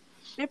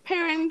 their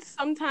parents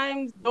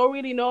sometimes don't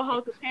really know how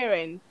to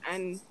parent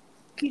and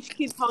teach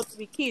kids how to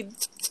be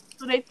kids.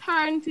 So they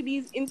turn to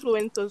these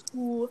influencers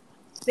who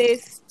they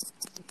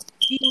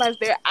deem as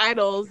their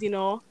idols, you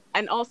know,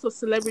 and also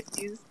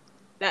celebrities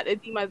that they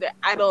deem as their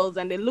idols,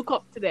 and they look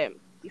up to them.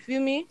 You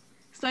feel me?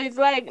 So it's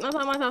like not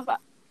a matter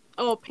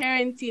of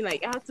parenting.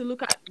 Like, you have to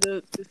look at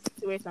the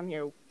situation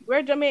here.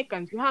 We're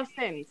Jamaicans. We have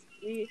sense.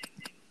 We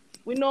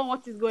know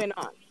what is going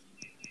on.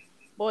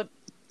 But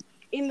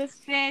in the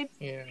States,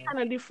 it's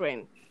kind of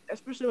different.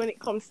 especially when it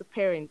comes to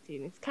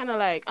parenting. It's kind of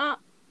like,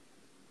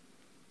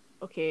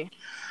 okay.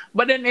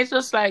 But then it's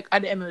just like,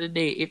 at the end of the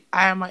day, if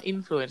I am an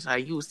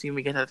influencer, you see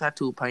me get a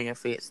tattoo on your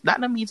face.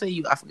 That don't mean that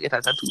you have to get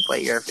a tattoo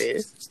on your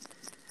face.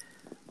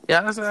 You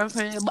understand what I'm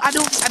saying? But I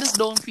just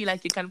don't feel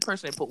like you can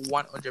personally put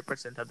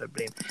 100% of the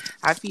blame.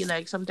 I feel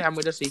like sometimes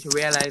we just need to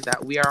realize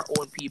that we are our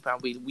own people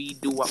and we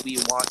do what we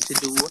want to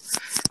do.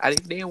 And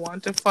if they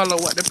want to follow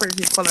what the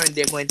person is following,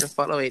 they're going to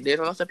follow it. There's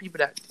lots of people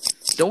that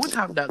don't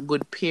have that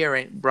good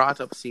parent brought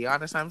up, see, you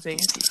understand what I'm saying?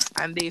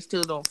 And they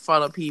still don't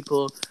follow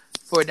people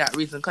for that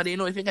reason. Because they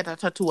know if you get a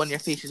tattoo on your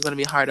face, it's going to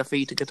be harder for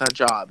you to get a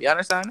job. You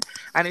understand?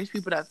 And there's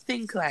people that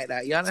think like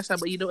that. You understand?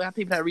 But you don't have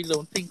people that really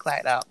don't think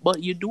like that.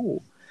 But you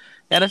do.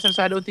 You understand?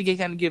 So I don't think you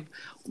can give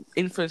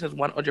influencers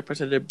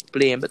 100% of the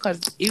blame, because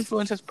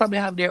influencers probably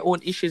have their own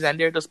issues and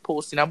they're just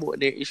posting about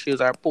their issues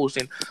or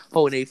posting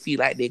how they feel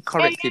like they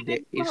corrected their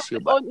issue.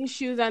 Their own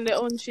issues and their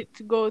own shit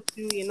to go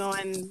through, you know,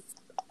 and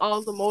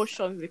all the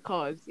emotions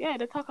because, yeah,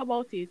 they talk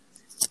about it.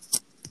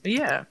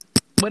 Yeah.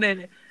 But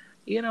then,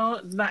 you know,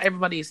 not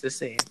everybody is the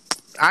same.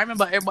 I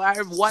remember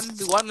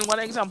one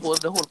example was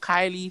the whole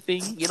Kylie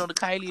thing. You know, the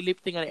Kylie lip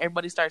thing, and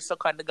everybody started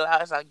sucking the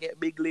glass and get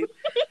big lip.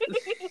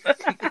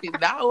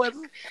 that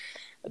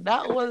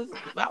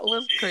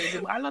was crazy.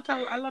 But a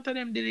lot of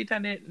them did it,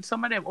 and then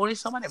some of them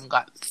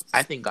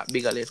got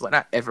bigger lips, but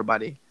not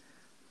everybody.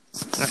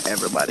 Not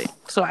everybody.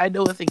 So I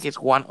don't think it's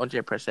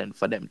 100%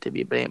 for them to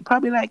be blamed.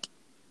 Probably like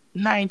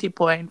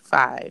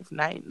 90.5,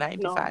 95.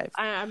 No,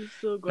 I'm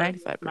still going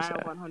 95%. My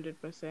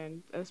 100%,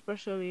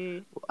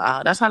 especially.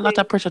 Wow, that's a lot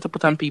of pressure to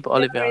put on people,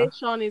 Olivia.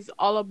 Generation is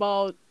all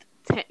about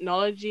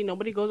technology.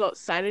 Nobody goes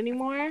outside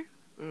anymore.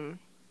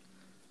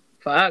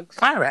 Facts.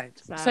 All right.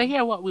 So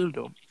here, what we'll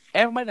do.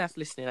 Everybody that's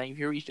listening, and if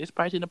you reach this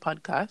part in the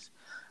podcast,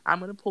 I'm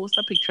going to post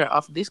a picture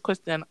of this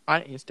question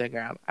on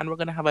Instagram, and we're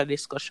going to have a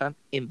discussion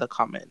in the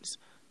comments.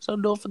 So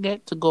don't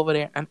forget to go over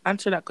there and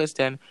answer that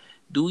question.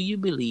 Do you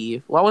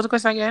believe... What was the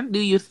question again?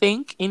 Do you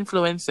think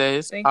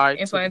influencers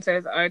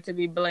are to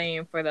be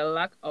blamed for the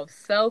lack of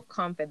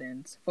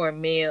self-confidence for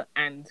male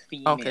and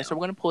female? Okay, so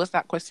we're going to post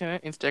that question on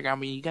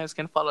Instagram. You guys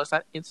can follow us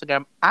at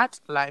Instagram at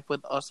Life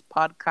With Us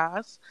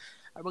Podcast.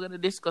 And we're going to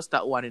discuss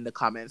that one in the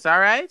comments, all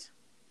right?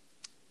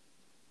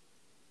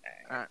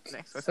 All right,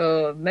 next question.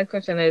 So, next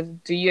question is,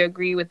 do you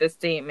agree with the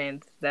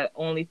statement that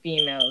only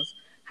females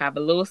have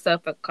low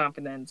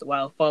self-confidence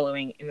while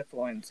following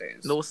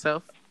influencers? Low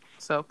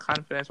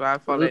self-confidence while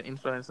following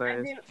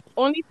influencers.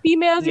 Only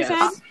females, you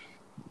said?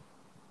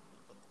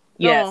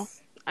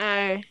 Yes.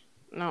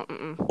 No.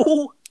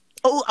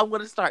 Oh, I'm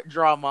going to start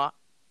drama.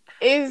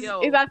 It's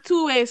a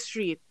two-way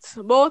street.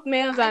 Both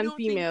males and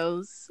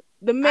females.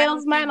 The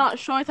males might not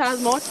show it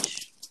as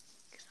much,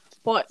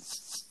 but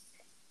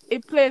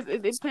it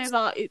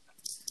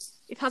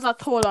has a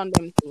toll on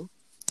them too.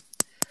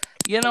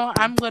 You know,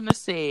 I'm going to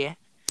say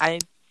I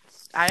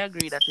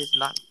agree that it's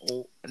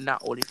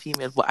not only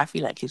females, but I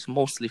feel like it's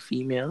mostly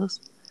females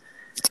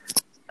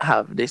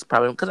have this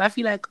problem. Because I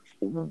feel like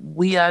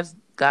we as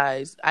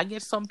guys, I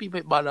guess some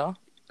people it bother,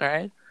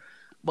 right?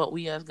 But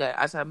we as guys,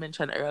 as I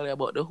mentioned earlier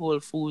about the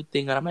whole food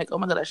thing, and I'm like, oh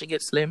my God, I should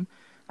get slim.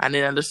 And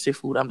then I just see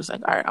food, I'm just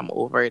like, all right, I'm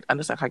over it. I'm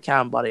just like, I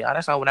can't bother. You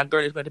understand? When a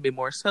girl is going to be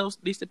more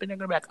self-disciplined, they're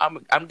going to be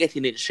like, I'm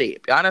getting in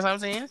shape. You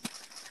understand what I'm saying?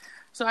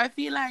 So I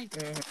feel like...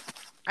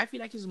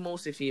 it's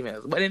mostly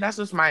females, but then that's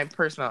just my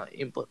personal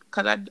input.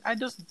 Cause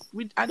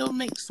I don't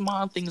make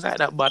small things like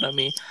that bother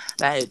me.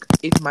 Like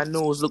if my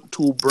nose look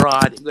too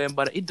broad,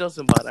 it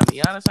doesn't bother me.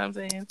 You understand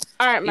what I'm saying?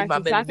 All right, my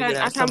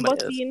sister, I can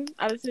butt in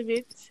a little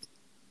bit.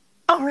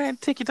 All right,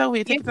 take it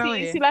away.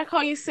 You see, like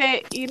how you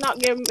say you're not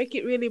gonna make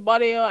it really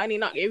bother you, and you're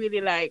not gonna really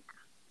like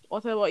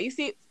whatever. You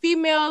see,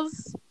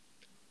 females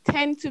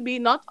tend to be,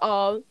 not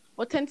all,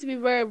 but tend to be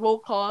very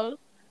vocal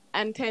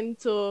and tend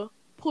to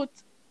put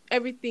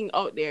everything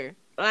out there.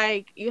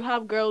 Like, you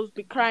have girls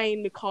be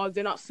crying because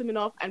they're not swimming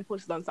off and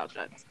post it on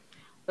Snapchat.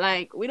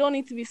 Like, we don't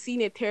need to be seeing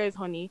their tears,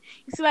 honey.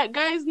 You see, like,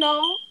 guys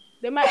know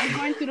they might be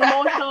going through the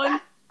motion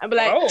and be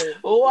like,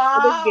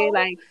 wow, this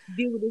like,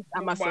 deal with this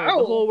and myself.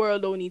 The whole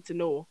world don't need to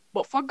know.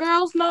 But for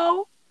girls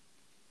now,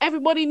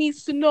 everybody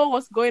needs to know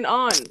what's going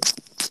on.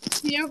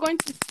 So you're going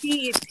to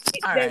see it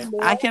hit them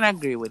more. I can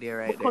agree with you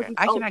right there.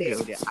 I can agree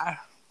with you.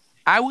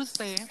 I would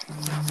say,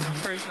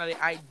 personally,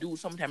 I do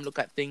sometimes look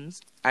at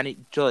things, and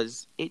it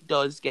does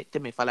get to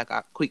me for like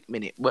a quick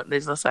minute. But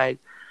there's just like,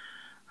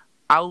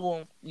 I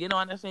won't, you know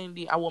what I'm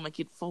saying? I won't make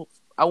it,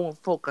 I won't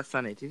focus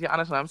on it. If you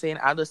understand what I'm saying,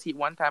 I'll just see it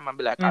one time and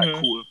be like, all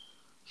right, cool.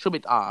 Shove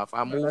it off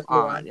and move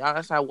on. You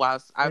understand?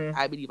 Whilst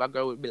I believe a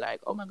girl would be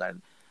like, oh my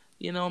God,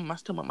 you know, my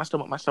stomach.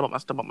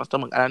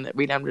 And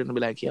really, I'm going to be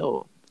like,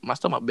 yo, my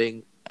stomach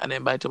big. And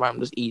then by the time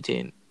I'm just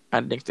eating.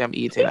 And next time I'm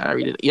eating, I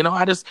really, you know,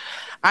 that's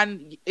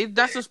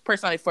just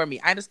personally for me.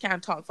 I just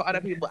can't talk for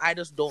other people. I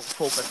just don't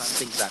focus on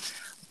things that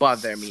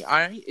bother me. All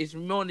right, it's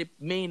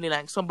mainly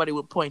like somebody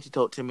will point it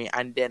out to me,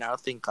 and then I'll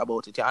think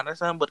about it. You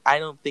understand? But I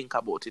don't think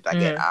about it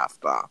again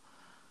after.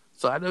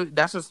 So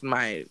that's just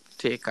my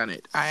take on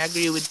it. I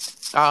agree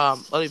with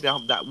Olivia,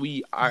 that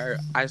we are,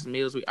 as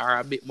males, we are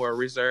a bit more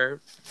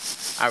reserved.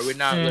 And we're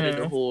not going to do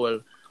the whole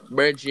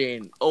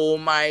virgin, oh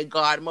my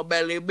God, my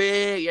belly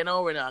big. You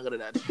know, we're not going to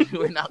that.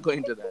 We're not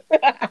going to that.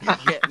 You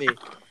get me?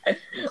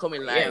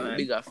 Coming like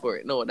bigger for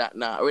it. No,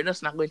 we're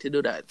just not going to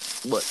do that.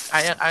 But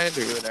I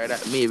agree with her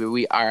that maybe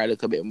we are a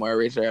little bit more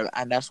reserved,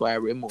 and that's why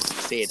we mostly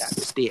say that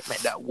the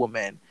statement that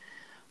women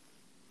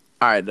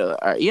are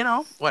you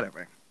know,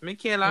 whatever.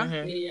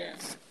 Michaela? Yeah,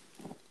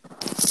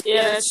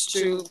 that's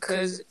true.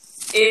 Because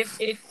if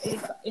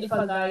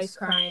a guy's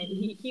crying,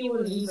 he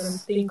wouldn't even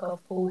think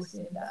of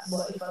posting that.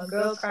 But if a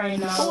girl crying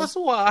now,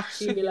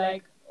 she'd be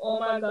like, oh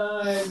my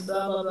God,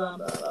 blah, blah, blah,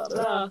 blah, blah,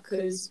 blah.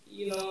 Because,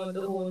 you know,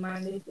 the whole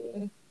manly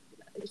thing,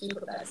 to keep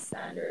up that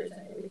standards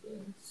and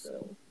everything.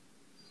 So.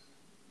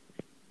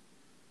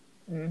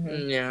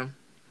 Yeah,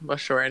 for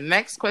sure.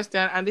 Next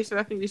question, and I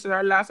think this is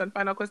our last and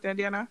final question,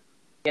 Diana.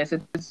 Yes,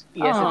 it is.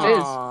 Yes, it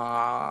is.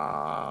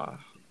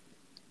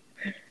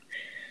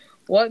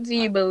 What do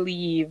you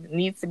believe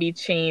needs to be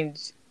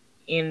changed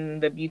in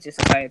the beauty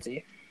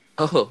society?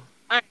 Oh,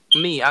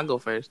 me, I'll go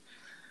first.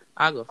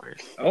 Okay.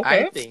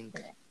 I think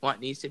what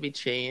needs to be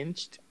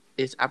changed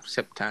is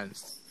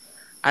acceptance.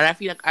 And I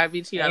feel like I've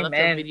been seeing a lot of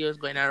videos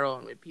going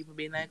around with people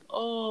being like,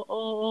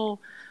 oh,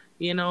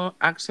 you know,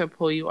 accept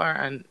who you are,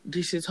 and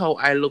this is how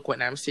I look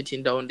when I'm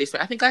sitting down this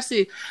way. I think I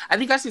see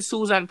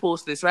Susan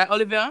post this, right,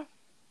 Olivia?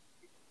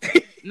 I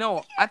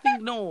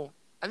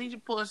think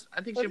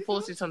she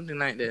posted something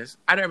like this.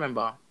 I don't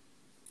remember.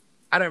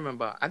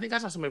 I think I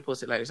saw somebody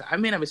post it like this. I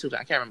may not be Susan,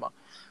 I can't remember.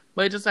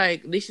 But it's just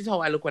like, this is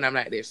how I look when I'm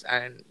like this,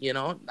 and you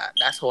know,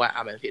 that's how I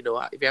am. If you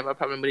have a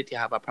problem with it, you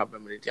have a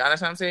problem with it. You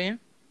understand what I'm saying?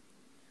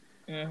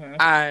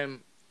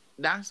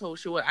 That's how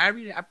she was. I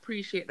really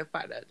appreciate the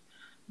fact that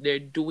they're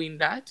doing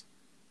that.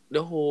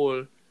 The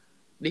whole,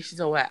 this is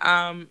how I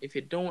am. If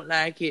you don't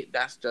like it,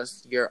 that's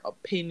just your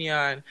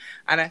opinion.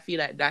 And I feel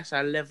like that's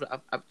a level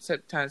of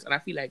acceptance. And I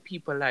feel like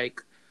people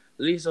like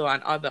Lizzo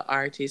and other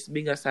artists,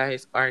 bigger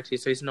size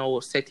artists, is now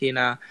setting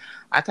a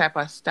type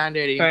of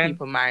standard in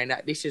people's mind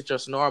that this is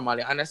just normal.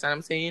 You understand what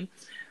I'm saying?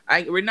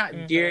 We're not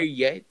there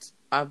yet.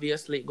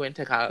 Obviously, it's going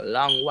to take a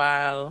long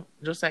while.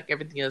 Just like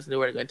everything else in the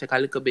world, it's going to take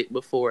a little bit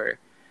before,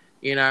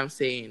 you know what I'm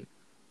saying,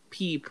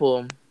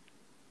 people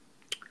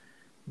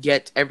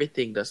get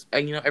everything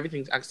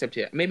everything's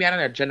accepted. Maybe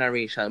another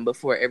generation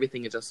before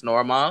everything is just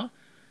normal.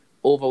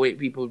 Overweight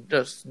people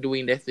just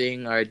doing their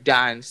thing or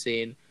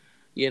dancing,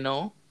 you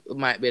know, it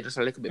might be just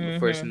a little bit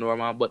before it's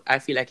normal, but I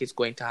feel like it's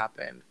going to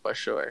happen for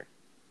sure.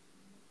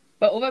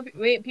 But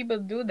overweight people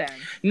do that.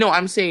 No,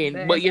 I'm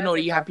saying, but you know,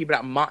 you have people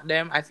that mock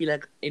them. I feel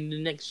like in the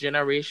next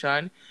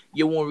generation,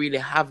 you won't really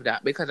have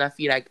that, because I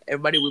feel like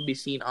everybody will be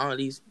seeing all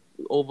these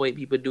overweight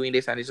people doing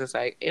this, and it's just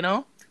like, you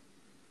know,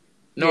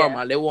 normal.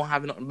 Yeah. They won't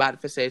have nothing bad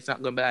to say. It's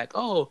not going to be like,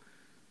 oh,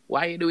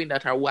 why are you doing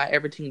that, or why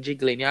everything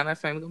jiggling? You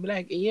understand? It's going to be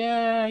like,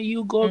 yeah,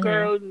 you go,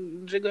 girl,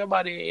 jiggle your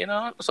body, you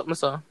know, something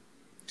so.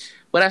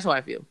 But that's how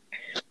I feel.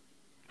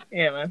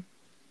 Yeah, man.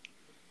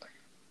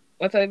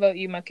 What about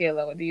you,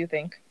 Michaela? What do you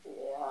think?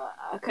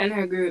 I kind of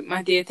agree with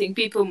Matthew. I think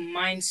people's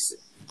minds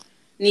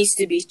needs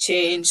to be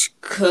changed,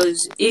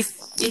 because if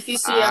you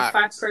see a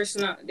fat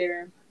person out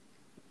there,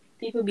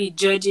 people be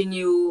judging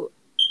you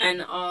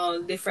and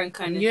all different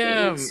kind of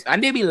things.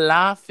 And they be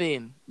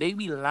laughing. They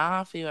be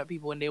laughing at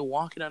people when they're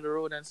walking on the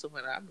road and stuff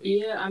like that.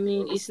 Yeah, I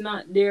mean, it's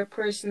not their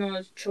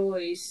personal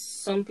choice.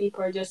 Some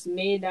people are just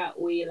made that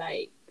way.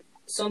 Like,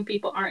 some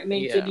people aren't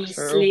meant to be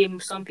slim.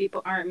 Some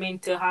people aren't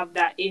meant to have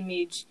that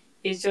image.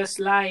 It's just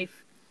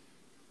life.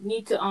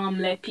 Need to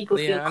let people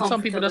feel comfortable. And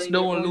some people just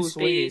don't lose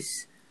weight.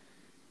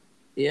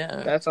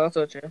 Yeah, that's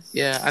also true.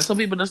 Yeah, and some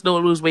people just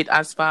don't lose weight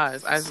as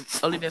fast. As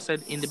Olivia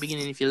said in the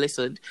beginning, if you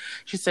listened,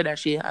 she said that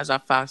she has a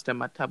faster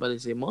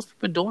metabolism. Most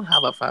people don't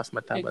have a fast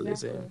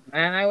metabolism. Exactly.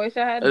 And I wish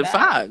I had that.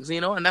 Facts, you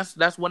know, and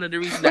that's one of the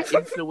reasons that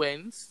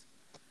influence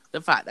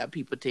the fact that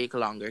people take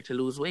longer to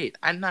lose weight.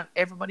 And not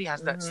everybody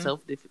has that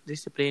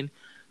self-discipline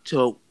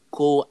to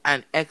go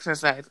and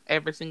exercise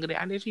every single day.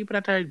 And there's people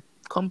that are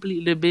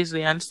completely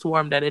busy and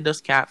swarmed that they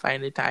just can't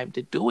find the time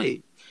to do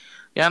it.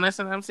 You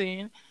understand what I'm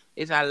saying?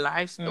 It's a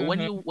lifestyle.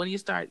 When you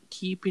start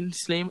keeping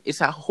slim,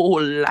 it's a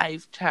whole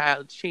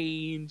lifestyle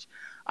change.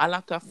 A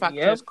lot of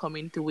factors come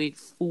into it.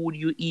 Food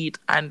you eat,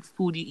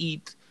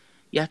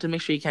 you have to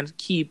make sure you can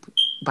keep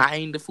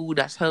buying the food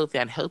that's healthy.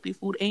 And healthy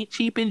food ain't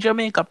cheap in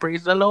Jamaica,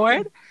 praise the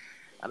Lord.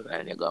 And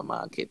then you go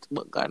market,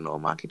 but God no,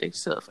 market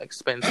itself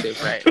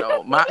expensive right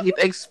now. Market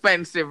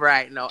expensive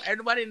right now.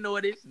 Everybody know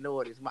this.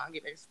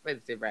 Market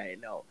expensive right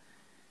now.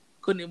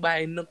 Couldn't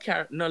buy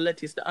no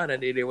lettuce the other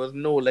day. There was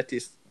no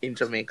lettuce in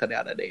Jamaica the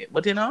other day.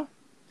 But you know,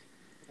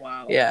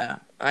 wow. Yeah,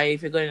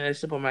 if you're going to the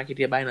supermarket,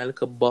 you're buying a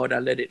little board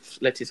of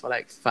lettuce for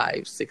like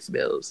 $5-6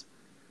 bills.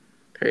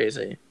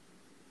 Crazy.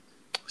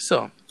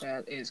 So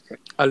that is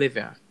crazy.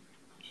 Olivia.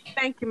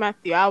 Thank you,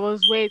 Matthew. I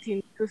was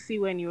waiting to see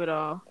when you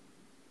would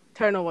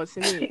turn over to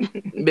me.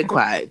 Be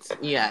quiet.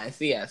 Yes.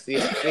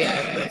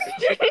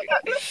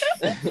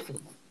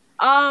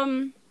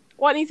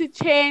 What needs to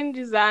change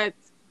is that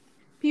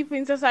people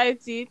in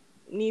society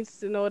needs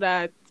to know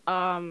that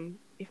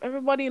if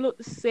everybody looked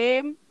the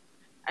same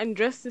and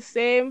dressed the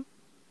same,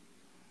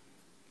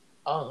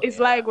 it's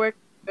like we're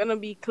gonna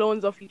be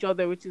clones of each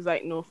other, which is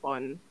like no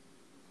fun.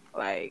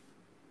 Like,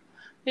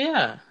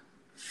 yeah,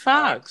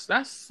 facts.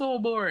 That's so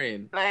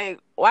boring. Like,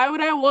 why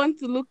would I want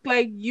to look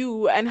like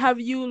you and have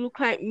you look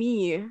like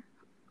me?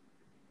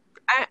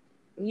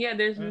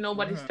 There's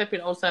nobody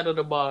stepping outside of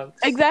the box.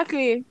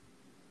 Exactly.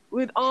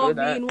 We'd all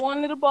be in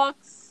one little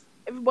box.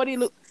 Everybody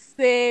look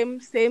same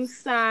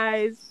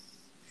size,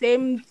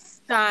 same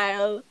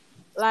style.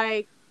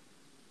 Like,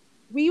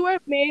 we were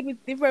made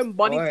with different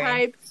body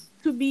types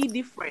to be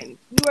different.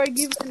 We were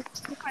given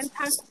different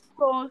types of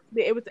clothes to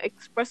be able to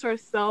express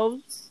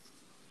ourselves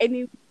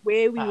any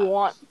way we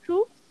want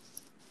to.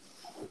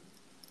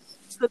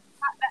 So the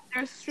fact that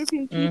they're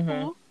stripping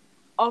people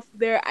of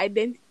their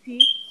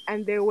identity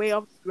and their way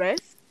of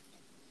dress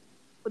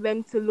for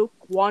them to look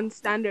one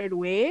standard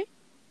way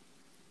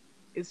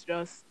is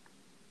just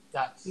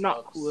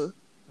not cool.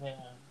 Yeah.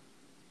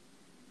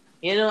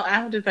 You know, I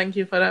have to thank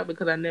you for that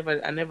because I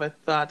never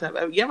thought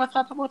of. You ever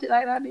thought about it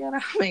like that, Diana?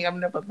 I mean, I've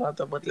never thought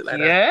about it like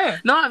that. Yeah.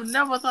 No, I've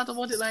never thought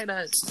about it like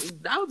that.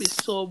 That would be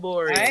so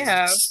boring. I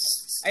have.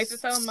 I used to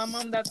tell my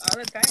mom that all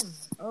the time.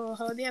 Oh,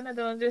 how Diana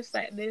don't just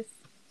like this?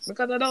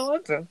 Because I don't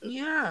want to.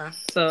 Yeah.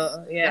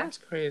 So, yeah. That's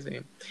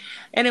crazy.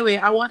 Anyway,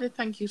 I want to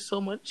thank you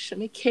so much,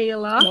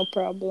 Michaela. No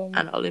problem.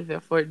 And Olivia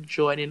for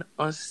joining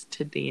us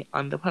today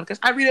on the podcast.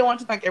 I really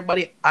want to thank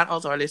everybody and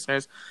also our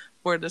listeners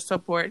for the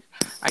support.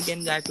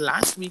 Again, guys,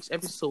 last week's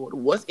episode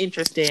was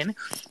interesting.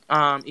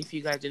 If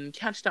you guys didn't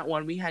catch that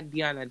one, we had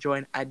Diana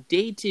join a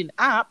dating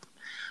app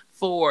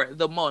for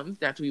the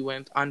month that we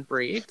went on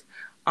break.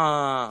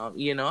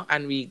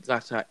 And we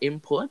got her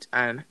input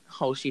and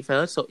how she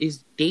felt. So do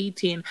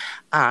dating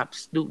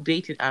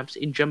apps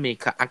in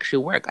Jamaica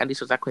actually work? And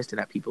this was a question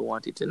that people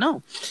wanted to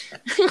know.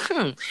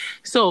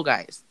 So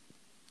guys,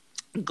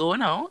 go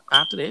now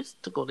after this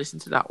to go listen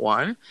to that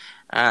one.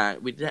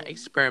 We did that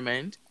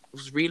experiment. It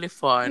was really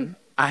fun.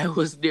 I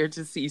was there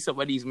to see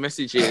somebody's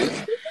messages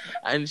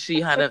and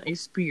she had an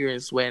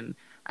experience when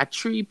a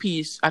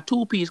two-piece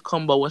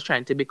combo was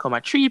trying to become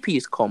a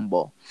three-piece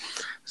combo.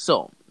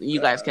 So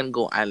you guys can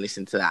go and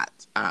listen to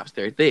that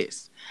after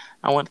this.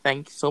 I want to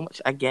thank you so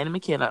much again,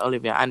 Michaela,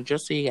 Olivia. And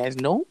just so you guys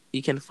know,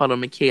 you can follow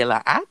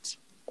Michaela at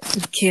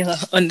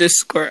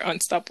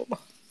Michaela_unstoppable.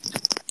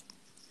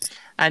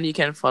 And you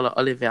can follow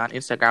Olivia on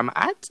Instagram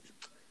at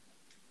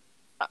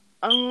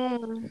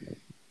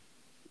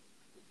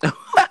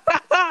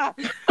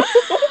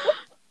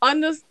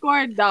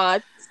underscore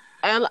dot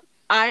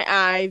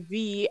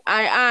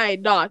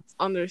LIIVII dot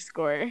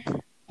underscore.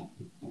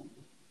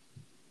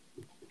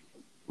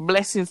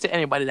 Blessings to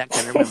anybody that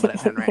can remember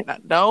that and write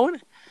that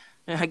down.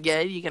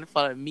 Again, you can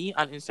follow me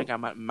on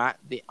Instagram at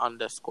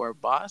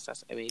Matt_boss.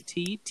 That's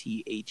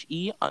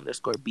MATTHE_BOSS.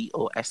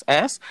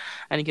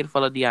 And you can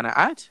follow Diana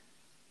at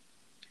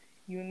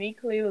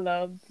Uniquely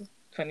Loved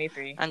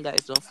 23. And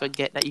guys, don't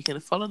forget that you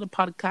can follow the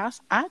podcast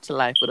at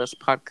Life With Us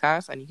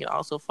Podcast. And you can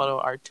also follow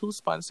our two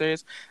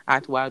sponsors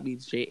at Wild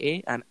Beats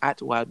JA and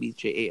at Wild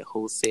Beats JA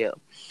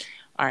Wholesale.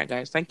 All right,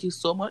 guys, thank you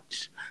so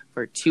much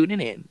for tuning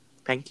in.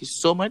 Thank you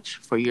so much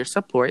for your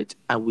support.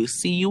 And we'll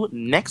see you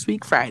next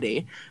week,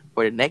 Friday,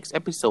 for the next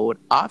episode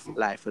of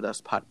Life With Us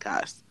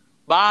Podcast.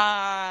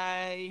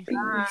 Bye.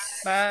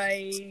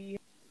 Bye.